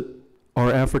solicit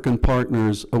our African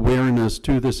partners' awareness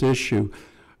to this issue.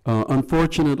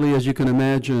 Unfortunately, as you can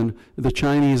imagine, the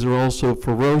Chinese are also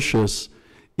ferocious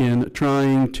in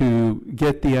trying to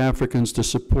get the Africans to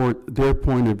support their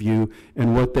point of view,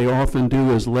 and what they often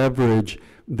do is leverage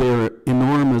their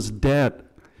enormous debt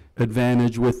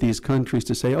advantage with these countries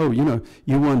to say, oh,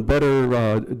 you want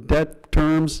better debt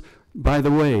terms, by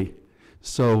the way.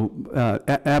 So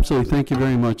absolutely, thank you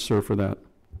very much, sir, for that.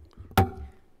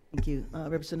 Thank you.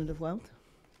 Representative Wild?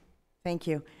 Thank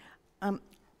you.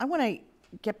 I want to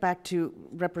get back to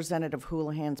Representative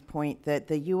Houlihan's point that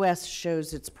the U.S.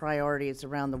 shows its priorities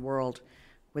around the world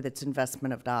with its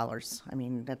investment of dollars. I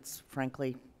mean, that's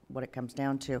frankly what it comes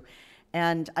down to.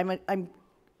 And I'm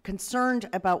concerned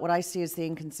about what I see as the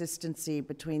inconsistency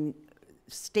between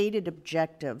stated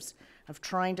objectives of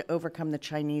trying to overcome the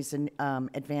Chinese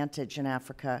advantage in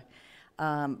Africa,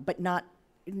 but not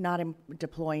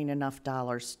deploying enough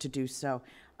dollars to do so.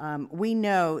 We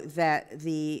know that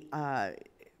the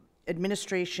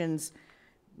administration's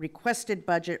requested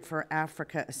budget for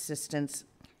Africa assistance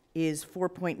is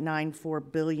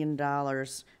 $4.94 billion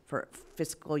for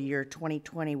fiscal year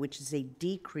 2020, which is a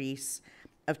decrease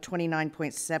of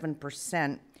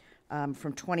 29.7%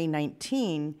 from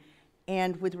 2019.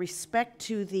 And with respect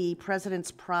to the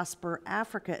President's Prosper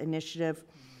Africa initiative,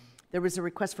 there was a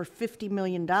request for $50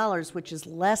 million, which is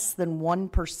less than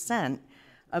 1%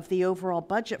 of the overall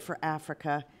budget for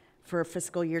Africa for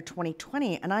fiscal year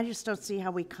 2020. And I just don't see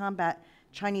how we combat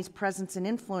Chinese presence and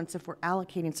influence if we're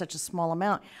allocating such a small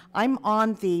amount. I'm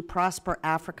on the Prosper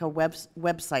Africa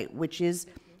website, which is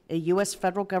a U.S.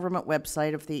 federal government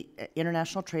website of the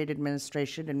International Trade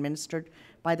Administration administered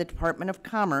by the Department of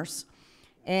Commerce.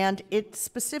 And it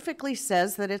specifically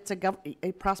says that it's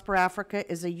a Prosper Africa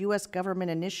is a U.S. government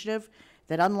initiative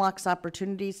that unlocks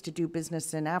opportunities to do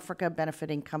business in Africa,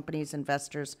 benefiting companies,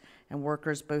 investors, and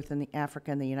workers both in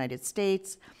Africa and the United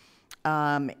States.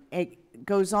 It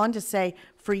goes on to say,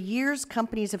 for years,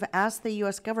 companies have asked the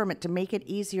U.S. government to make it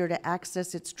easier to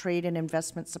access its trade and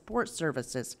investment support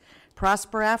services.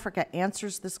 Prosper Africa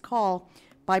answers this call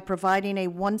by providing a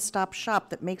one-stop shop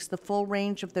that makes the full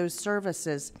range of those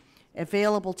services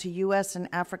available to U.S. and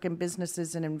African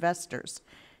businesses and investors,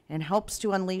 and helps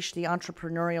to unleash the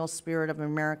entrepreneurial spirit of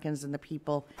Americans and the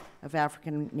people of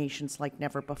African nations like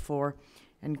never before,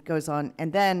 and goes on.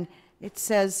 And then it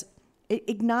says, it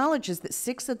acknowledges that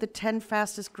 6 of the 10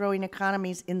 fastest growing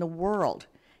economies in the world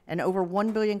and over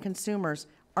 1 billion consumers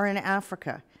are in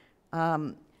Africa.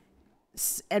 And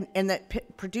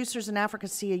that producers in Africa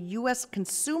see a U.S.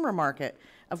 consumer market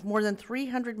of more than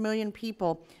 300 million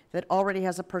people that already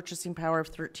has a purchasing power of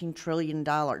 $13 trillion,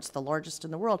 the largest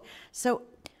in the world. So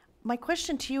my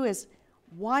question to you is,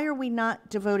 why are we not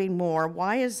devoting more?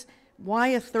 Why a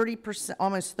 30%,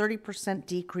 almost 30%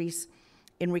 decrease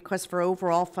in requests for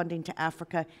overall funding to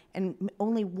Africa, and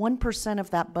only 1%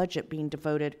 of that budget being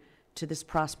devoted to this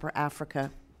Prosper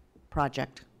Africa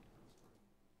project?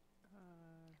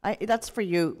 That's for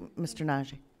you, Mr.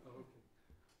 Nagy.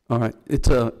 All right.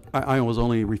 I was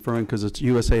only referring because it's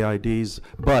USAID's,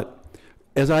 but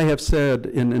as I have said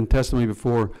in testimony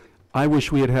before, I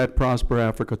wish we had had Prosper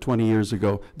Africa 20 years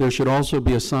ago. There should also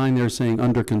be a sign there saying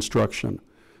under construction,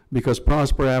 because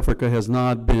Prosper Africa has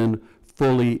not been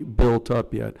fully built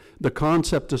up yet. The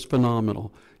concept is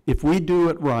phenomenal. If we do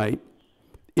it right,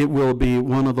 it will be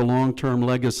one of the long-term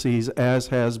legacies, as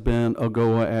has been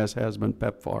AGOA, as has been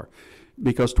PEPFAR.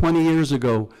 Because 20 years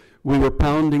ago, we were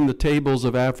pounding the tables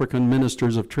of African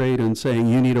ministers of trade and saying,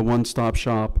 you need a one-stop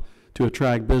shop to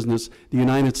attract business. The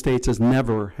United States has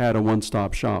never had a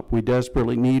one-stop shop. We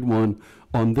desperately need one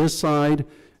on this side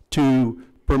to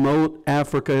promote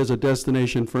Africa as a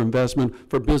destination for investment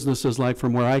for businesses like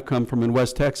from where I come from in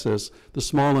West Texas, the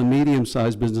small and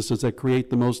medium-sized businesses that create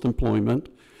the most employment.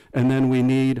 And then we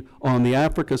need, on the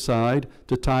Africa side,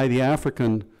 to tie the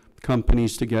African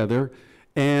companies together.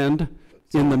 And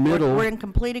in the middle... We're in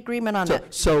complete agreement on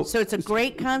that. So it's a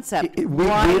great concept.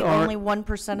 Why only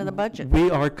 1% of the budget? We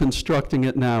are constructing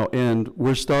it now, and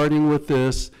we're starting with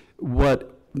this.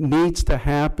 What needs to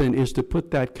happen is to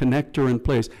put that connector in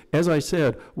place. As I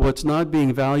said, what's not being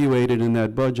evaluated in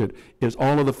that budget is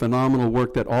all of the phenomenal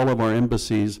work that all of our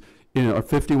embassies, our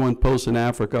 51 posts in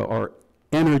Africa, are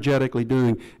energetically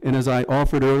doing. And as I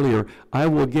offered earlier, I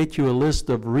will get you a list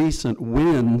of recent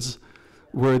wins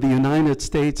where the United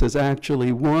States has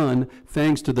actually won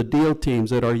thanks to the deal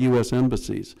teams at our U.S.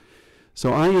 embassies.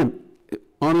 So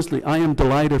honestly, I am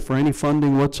delighted for any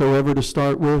funding whatsoever to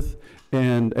start with,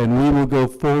 and we will go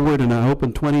forward, and I hope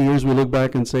in 20 years we look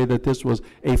back and say that this was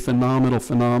a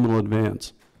phenomenal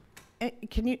advance.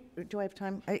 Do I have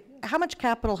time? How much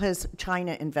capital has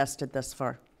China invested thus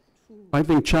far? I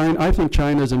think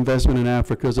China's investment in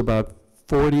Africa is about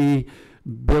 40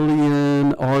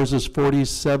 billion. Ours is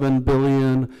 47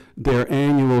 billion. Their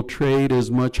annual trade is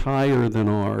much higher than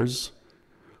ours.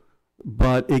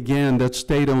 But again, that's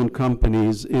state-owned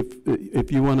companies.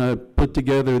 If you want to put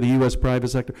together the U.S. private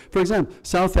sector, for example,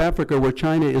 South Africa, where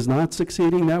China is not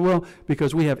succeeding that well,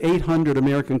 because we have 800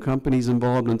 American companies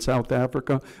involved in South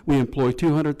Africa. We employ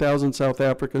 200,000 South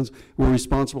Africans. We're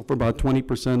responsible for about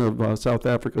 20% of South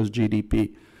Africa's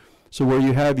GDP. So where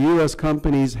you have U.S.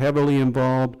 companies heavily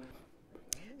involved,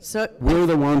 so we're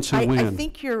the ones who win. I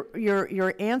think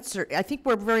your answer, I think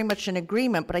we're very much in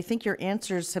agreement, but I think your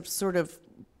answers have sort of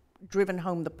driven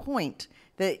home the point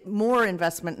that more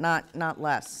investment, not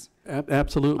less.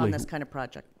 Absolutely. On this kind of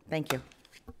project. Thank you.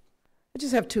 I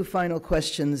just have two final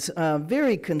questions.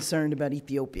 Very concerned about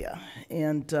Ethiopia.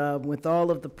 And with all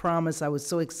of the promise, I was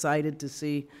so excited to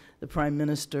see the Prime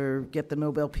Minister get the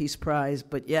Nobel Peace Prize,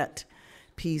 but yet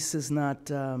peace is not,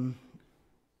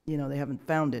 they haven't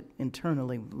found it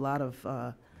internally. A lot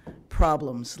of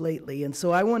problems lately. And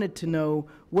so I wanted to know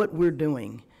what we're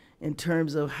doing in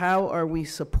terms of how are we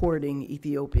supporting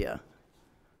Ethiopia?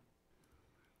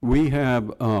 We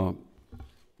have,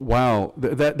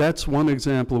 that's one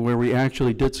example where we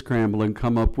actually did scramble and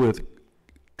come up with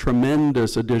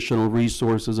tremendous additional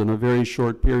resources in a very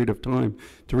short period of time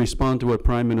to respond to what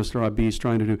Prime Minister Abiy is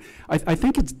trying to do. I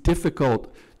think it's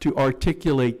difficult to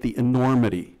articulate the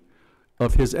enormity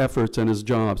of his efforts and his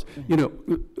jobs.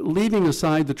 Leaving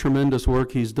aside the tremendous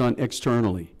work he's done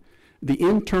externally, the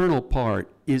internal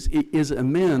part is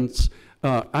immense.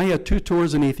 I had 2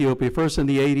 tours in Ethiopia, first in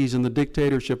the 80s in the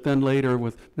dictatorship, then later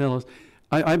with Meles.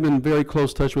 I've been in very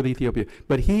close touch with Ethiopia.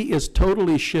 But he is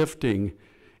totally shifting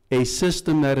a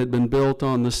system that had been built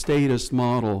on the statist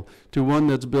model to one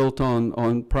that's built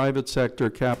on private sector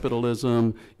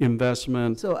capitalism,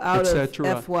 investment, so out of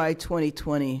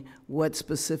FY2020, what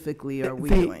specifically are we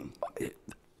doing?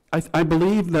 I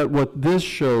believe that what this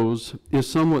shows is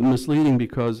somewhat misleading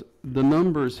because the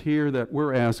numbers here that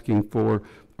we're asking for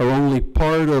are only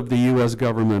part of the U.S.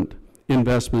 government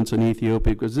investments in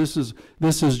Ethiopia, because this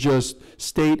is just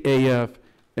state AF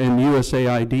and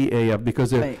USAID AF,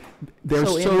 because there's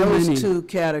so many. So in those 2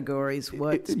 categories,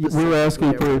 what specifically we're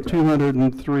asking for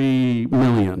 $203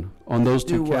 million on those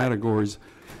 2 what? categories.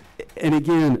 And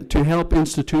again, to help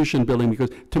institution building, because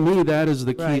to me that is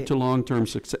the key Right. to long-term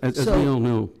success, as So we all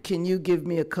know. Can you give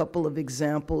me a couple of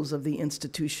examples of the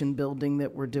institution building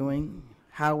that we're doing?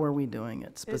 How are we doing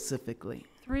it specifically?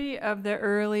 3 of the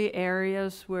early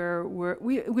areas where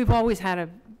we've always had a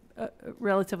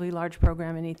relatively large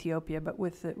program in Ethiopia, but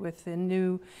with the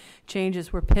new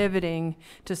changes, we're pivoting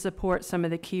to support some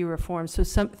of the key reforms. So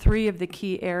 3 of the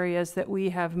key areas that we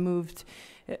have moved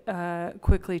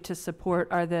quickly to support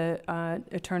are the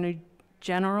Attorney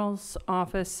General's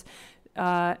office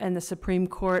and the Supreme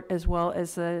Court, as well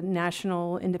as the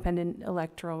National Independent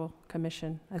Electoral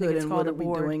Commission. I think it's and called what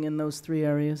are we doing in those 3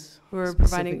 areas? We're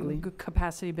specifically? providing good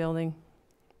capacity building.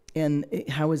 And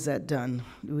how is that done?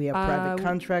 Do we have private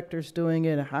contractors doing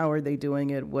it? How are they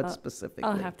doing it? What specifically?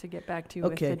 I'll have to get back to you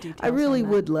with the details. I really on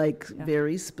that. would like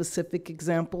very specific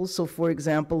examples. So for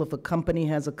example, if a company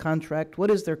has a contract, what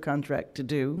is their contract to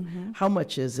do? How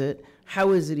much is it?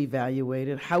 How is it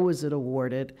evaluated? How is it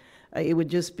awarded? It would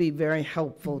just be very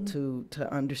helpful to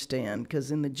understand,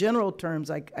 because in the general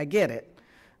terms, I get it,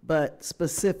 but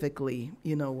specifically,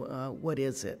 what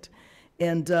is it?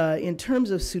 And in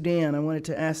terms of Sudan, I wanted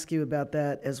to ask you about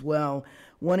that as well,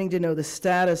 wanting to know the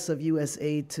status of U.S.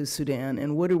 aid to Sudan,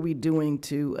 and what are we doing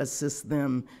to assist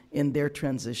them in their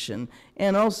transition?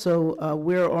 And also,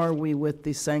 where are we with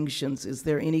the sanctions? Is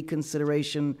there any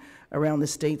consideration around the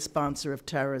state sponsor of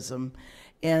terrorism?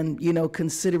 And,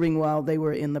 considering while they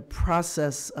were in the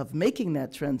process of making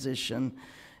that transition,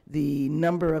 the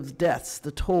number of deaths, the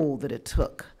toll that it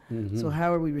took. So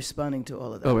how are we responding to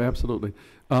all of that? Oh, absolutely.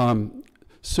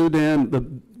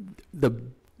 Sudan, the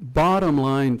bottom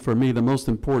line for me, the most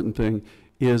important thing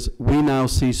is we now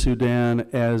see Sudan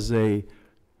as a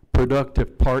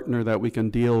productive partner that we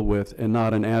can deal with and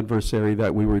not an adversary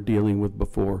that we were dealing with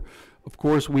before. Of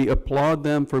course, we applaud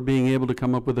them for being able to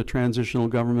come up with a transitional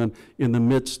government in the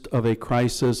midst of a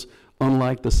crisis,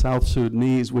 unlike the South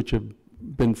Sudanese, which have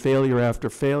been failure after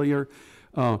failure.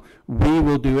 We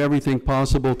will do everything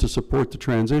possible to support the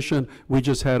transition. We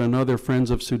just had another Friends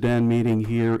of Sudan meeting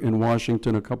here in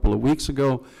Washington a couple of weeks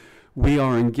ago. We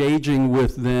are engaging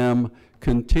with them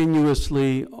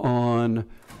continuously on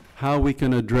how we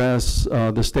can address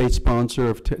the state sponsor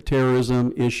of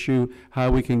terrorism issue, how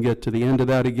we can get to the end of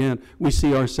that. Again, we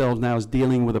see ourselves now as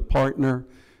dealing with a partner,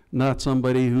 not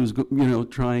somebody who's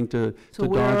trying to So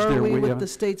dodge where their are we way with out. the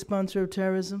state sponsor of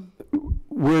terrorism?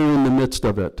 We're in the midst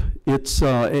of it. It's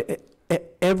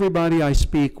everybody I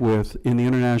speak with in the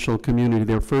international community,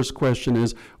 their first question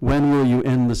is, when will you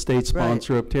end the state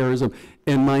sponsor of terrorism?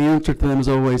 And my answer to them is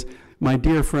always, my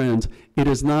dear friends, it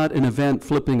is not an event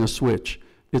flipping a switch.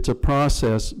 It's a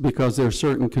process, because there are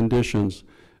certain conditions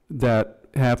that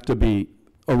have to be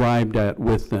arrived at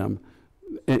with them.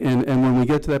 And when we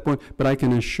get to that point, but I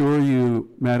can assure you,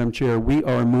 Madam Chair, we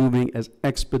are moving as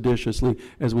expeditiously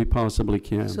as we possibly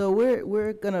can. So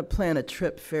we're going to plan a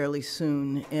trip fairly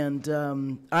soon, and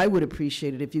I would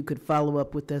appreciate it if you could follow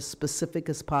up with as specific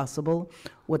as possible.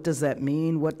 What does that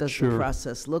mean? What does the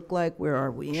process look like? Where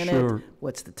are we in it?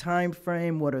 What's the time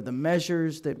frame? What are the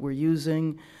measures that we're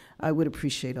using? I would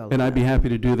appreciate all of that. And I'd be happy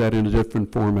to do that in a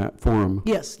different forum.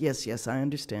 Yes, I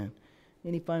understand.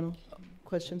 Any final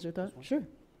questions or thoughts? Sure.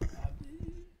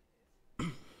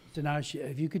 Dinesh,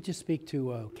 if you could just speak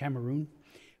to Cameroon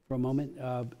for a moment.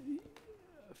 A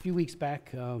few weeks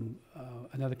back,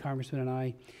 another congressman and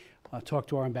I talked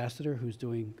to our ambassador, who's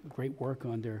doing great work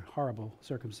under horrible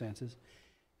circumstances.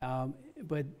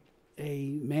 But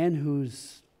a man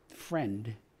whose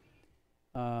friend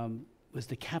was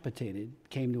decapitated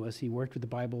came to us. He worked with the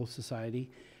Bible Society.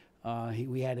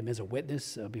 We had him as a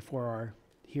witness before our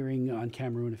hearing on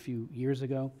Cameroon a few years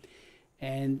ago.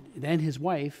 And then his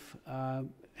wife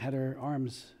had her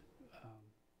arms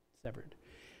severed.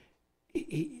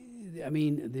 I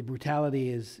mean, the brutality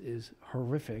is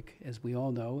horrific, as we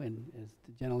all know, and as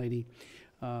the gentlelady,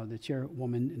 the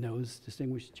chairwoman knows,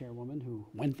 distinguished chairwoman who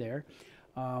went there.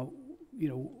 Could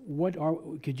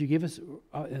you give us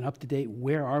an up-to-date,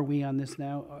 where are we on this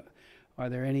now? Are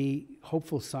there any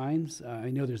hopeful signs? I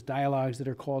know there's dialogues that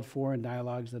are called for and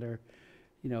dialogues that are,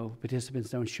 participants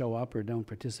don't show up or don't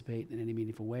participate in any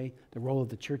meaningful way. The role of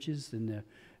the churches and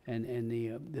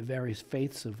the various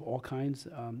faiths of all kinds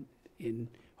in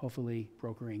hopefully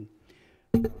brokering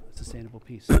sustainable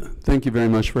peace. Thank you very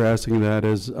much for asking that.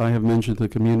 As I have mentioned to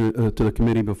the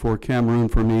committee before, Cameroon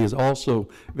for me is also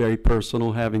very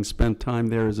personal, having spent time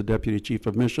there as a deputy chief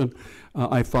of mission.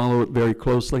 I follow it very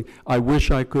closely. I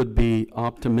wish I could be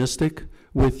optimistic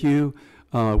with you.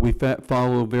 We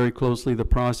follow very closely the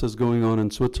process going on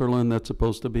in Switzerland. That's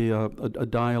supposed to be a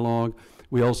dialogue.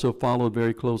 We also followed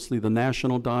very closely the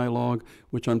national dialogue,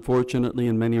 which unfortunately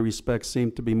in many respects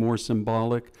seemed to be more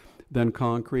symbolic than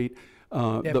concrete.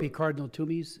 That be Cardinal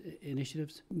Toomey's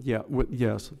initiatives? Yeah,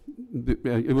 yes.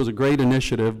 It was a great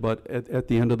initiative, but at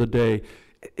the end of the day,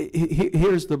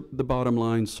 here's the bottom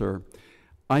line, sir.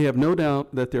 I have no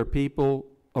doubt that there are people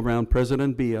around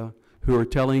President Biya who are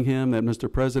telling him that,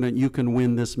 Mr. President, you can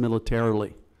win this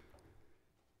militarily.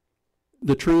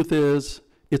 The truth is,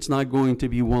 it's not going to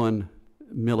be won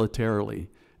militarily.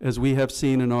 As we have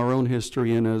seen in our own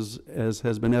history and as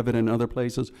has been evident in other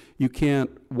places, you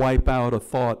can't wipe out a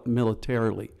thought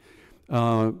militarily.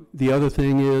 The other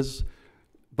thing is,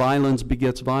 violence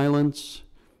begets violence.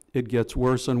 It gets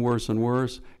worse and worse and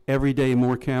worse. Every day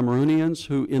more Cameroonians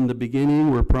who in the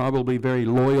beginning were probably very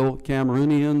loyal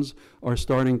Cameroonians are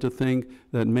starting to think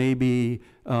that maybe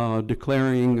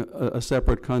declaring a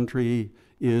separate country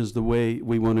is the way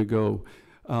we want to go.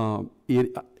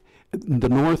 The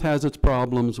North has its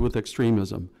problems with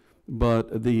extremism,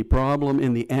 but the problem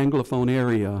in the Anglophone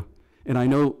area And I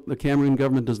know the Cameroon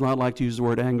government does not like to use the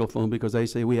word Anglophone because they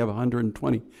say we have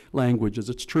 120 languages.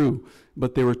 It's true,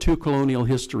 but there were two colonial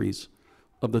histories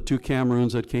of the two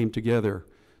Cameroons that came together.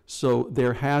 So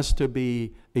there has to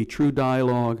be a true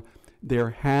dialogue.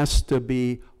 There has to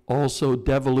be also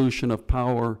devolution of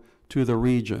power to the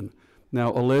region.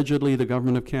 Now, allegedly, the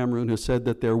government of Cameroon has said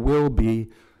that there will be,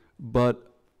 but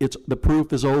the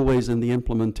proof is always in the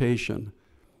implementation.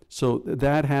 So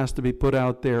that has to be put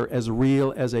out there as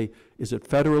real as is it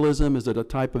federalism? Is it a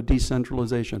type of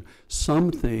decentralization?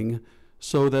 Something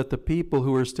so that the people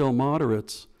who are still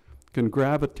moderates can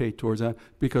gravitate towards that.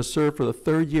 Because, sir, for the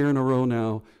third year in a row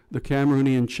now, the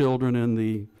Cameroonian children in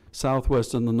the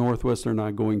Southwest and the Northwest are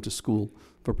not going to school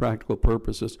for practical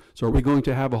purposes. So are we going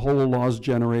to have a whole lost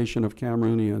generation of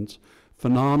Cameroonians?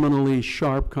 Phenomenally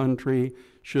sharp country,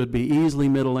 should be easily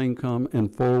middle income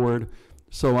and forward.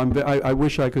 So I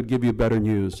wish I could give you better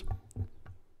news.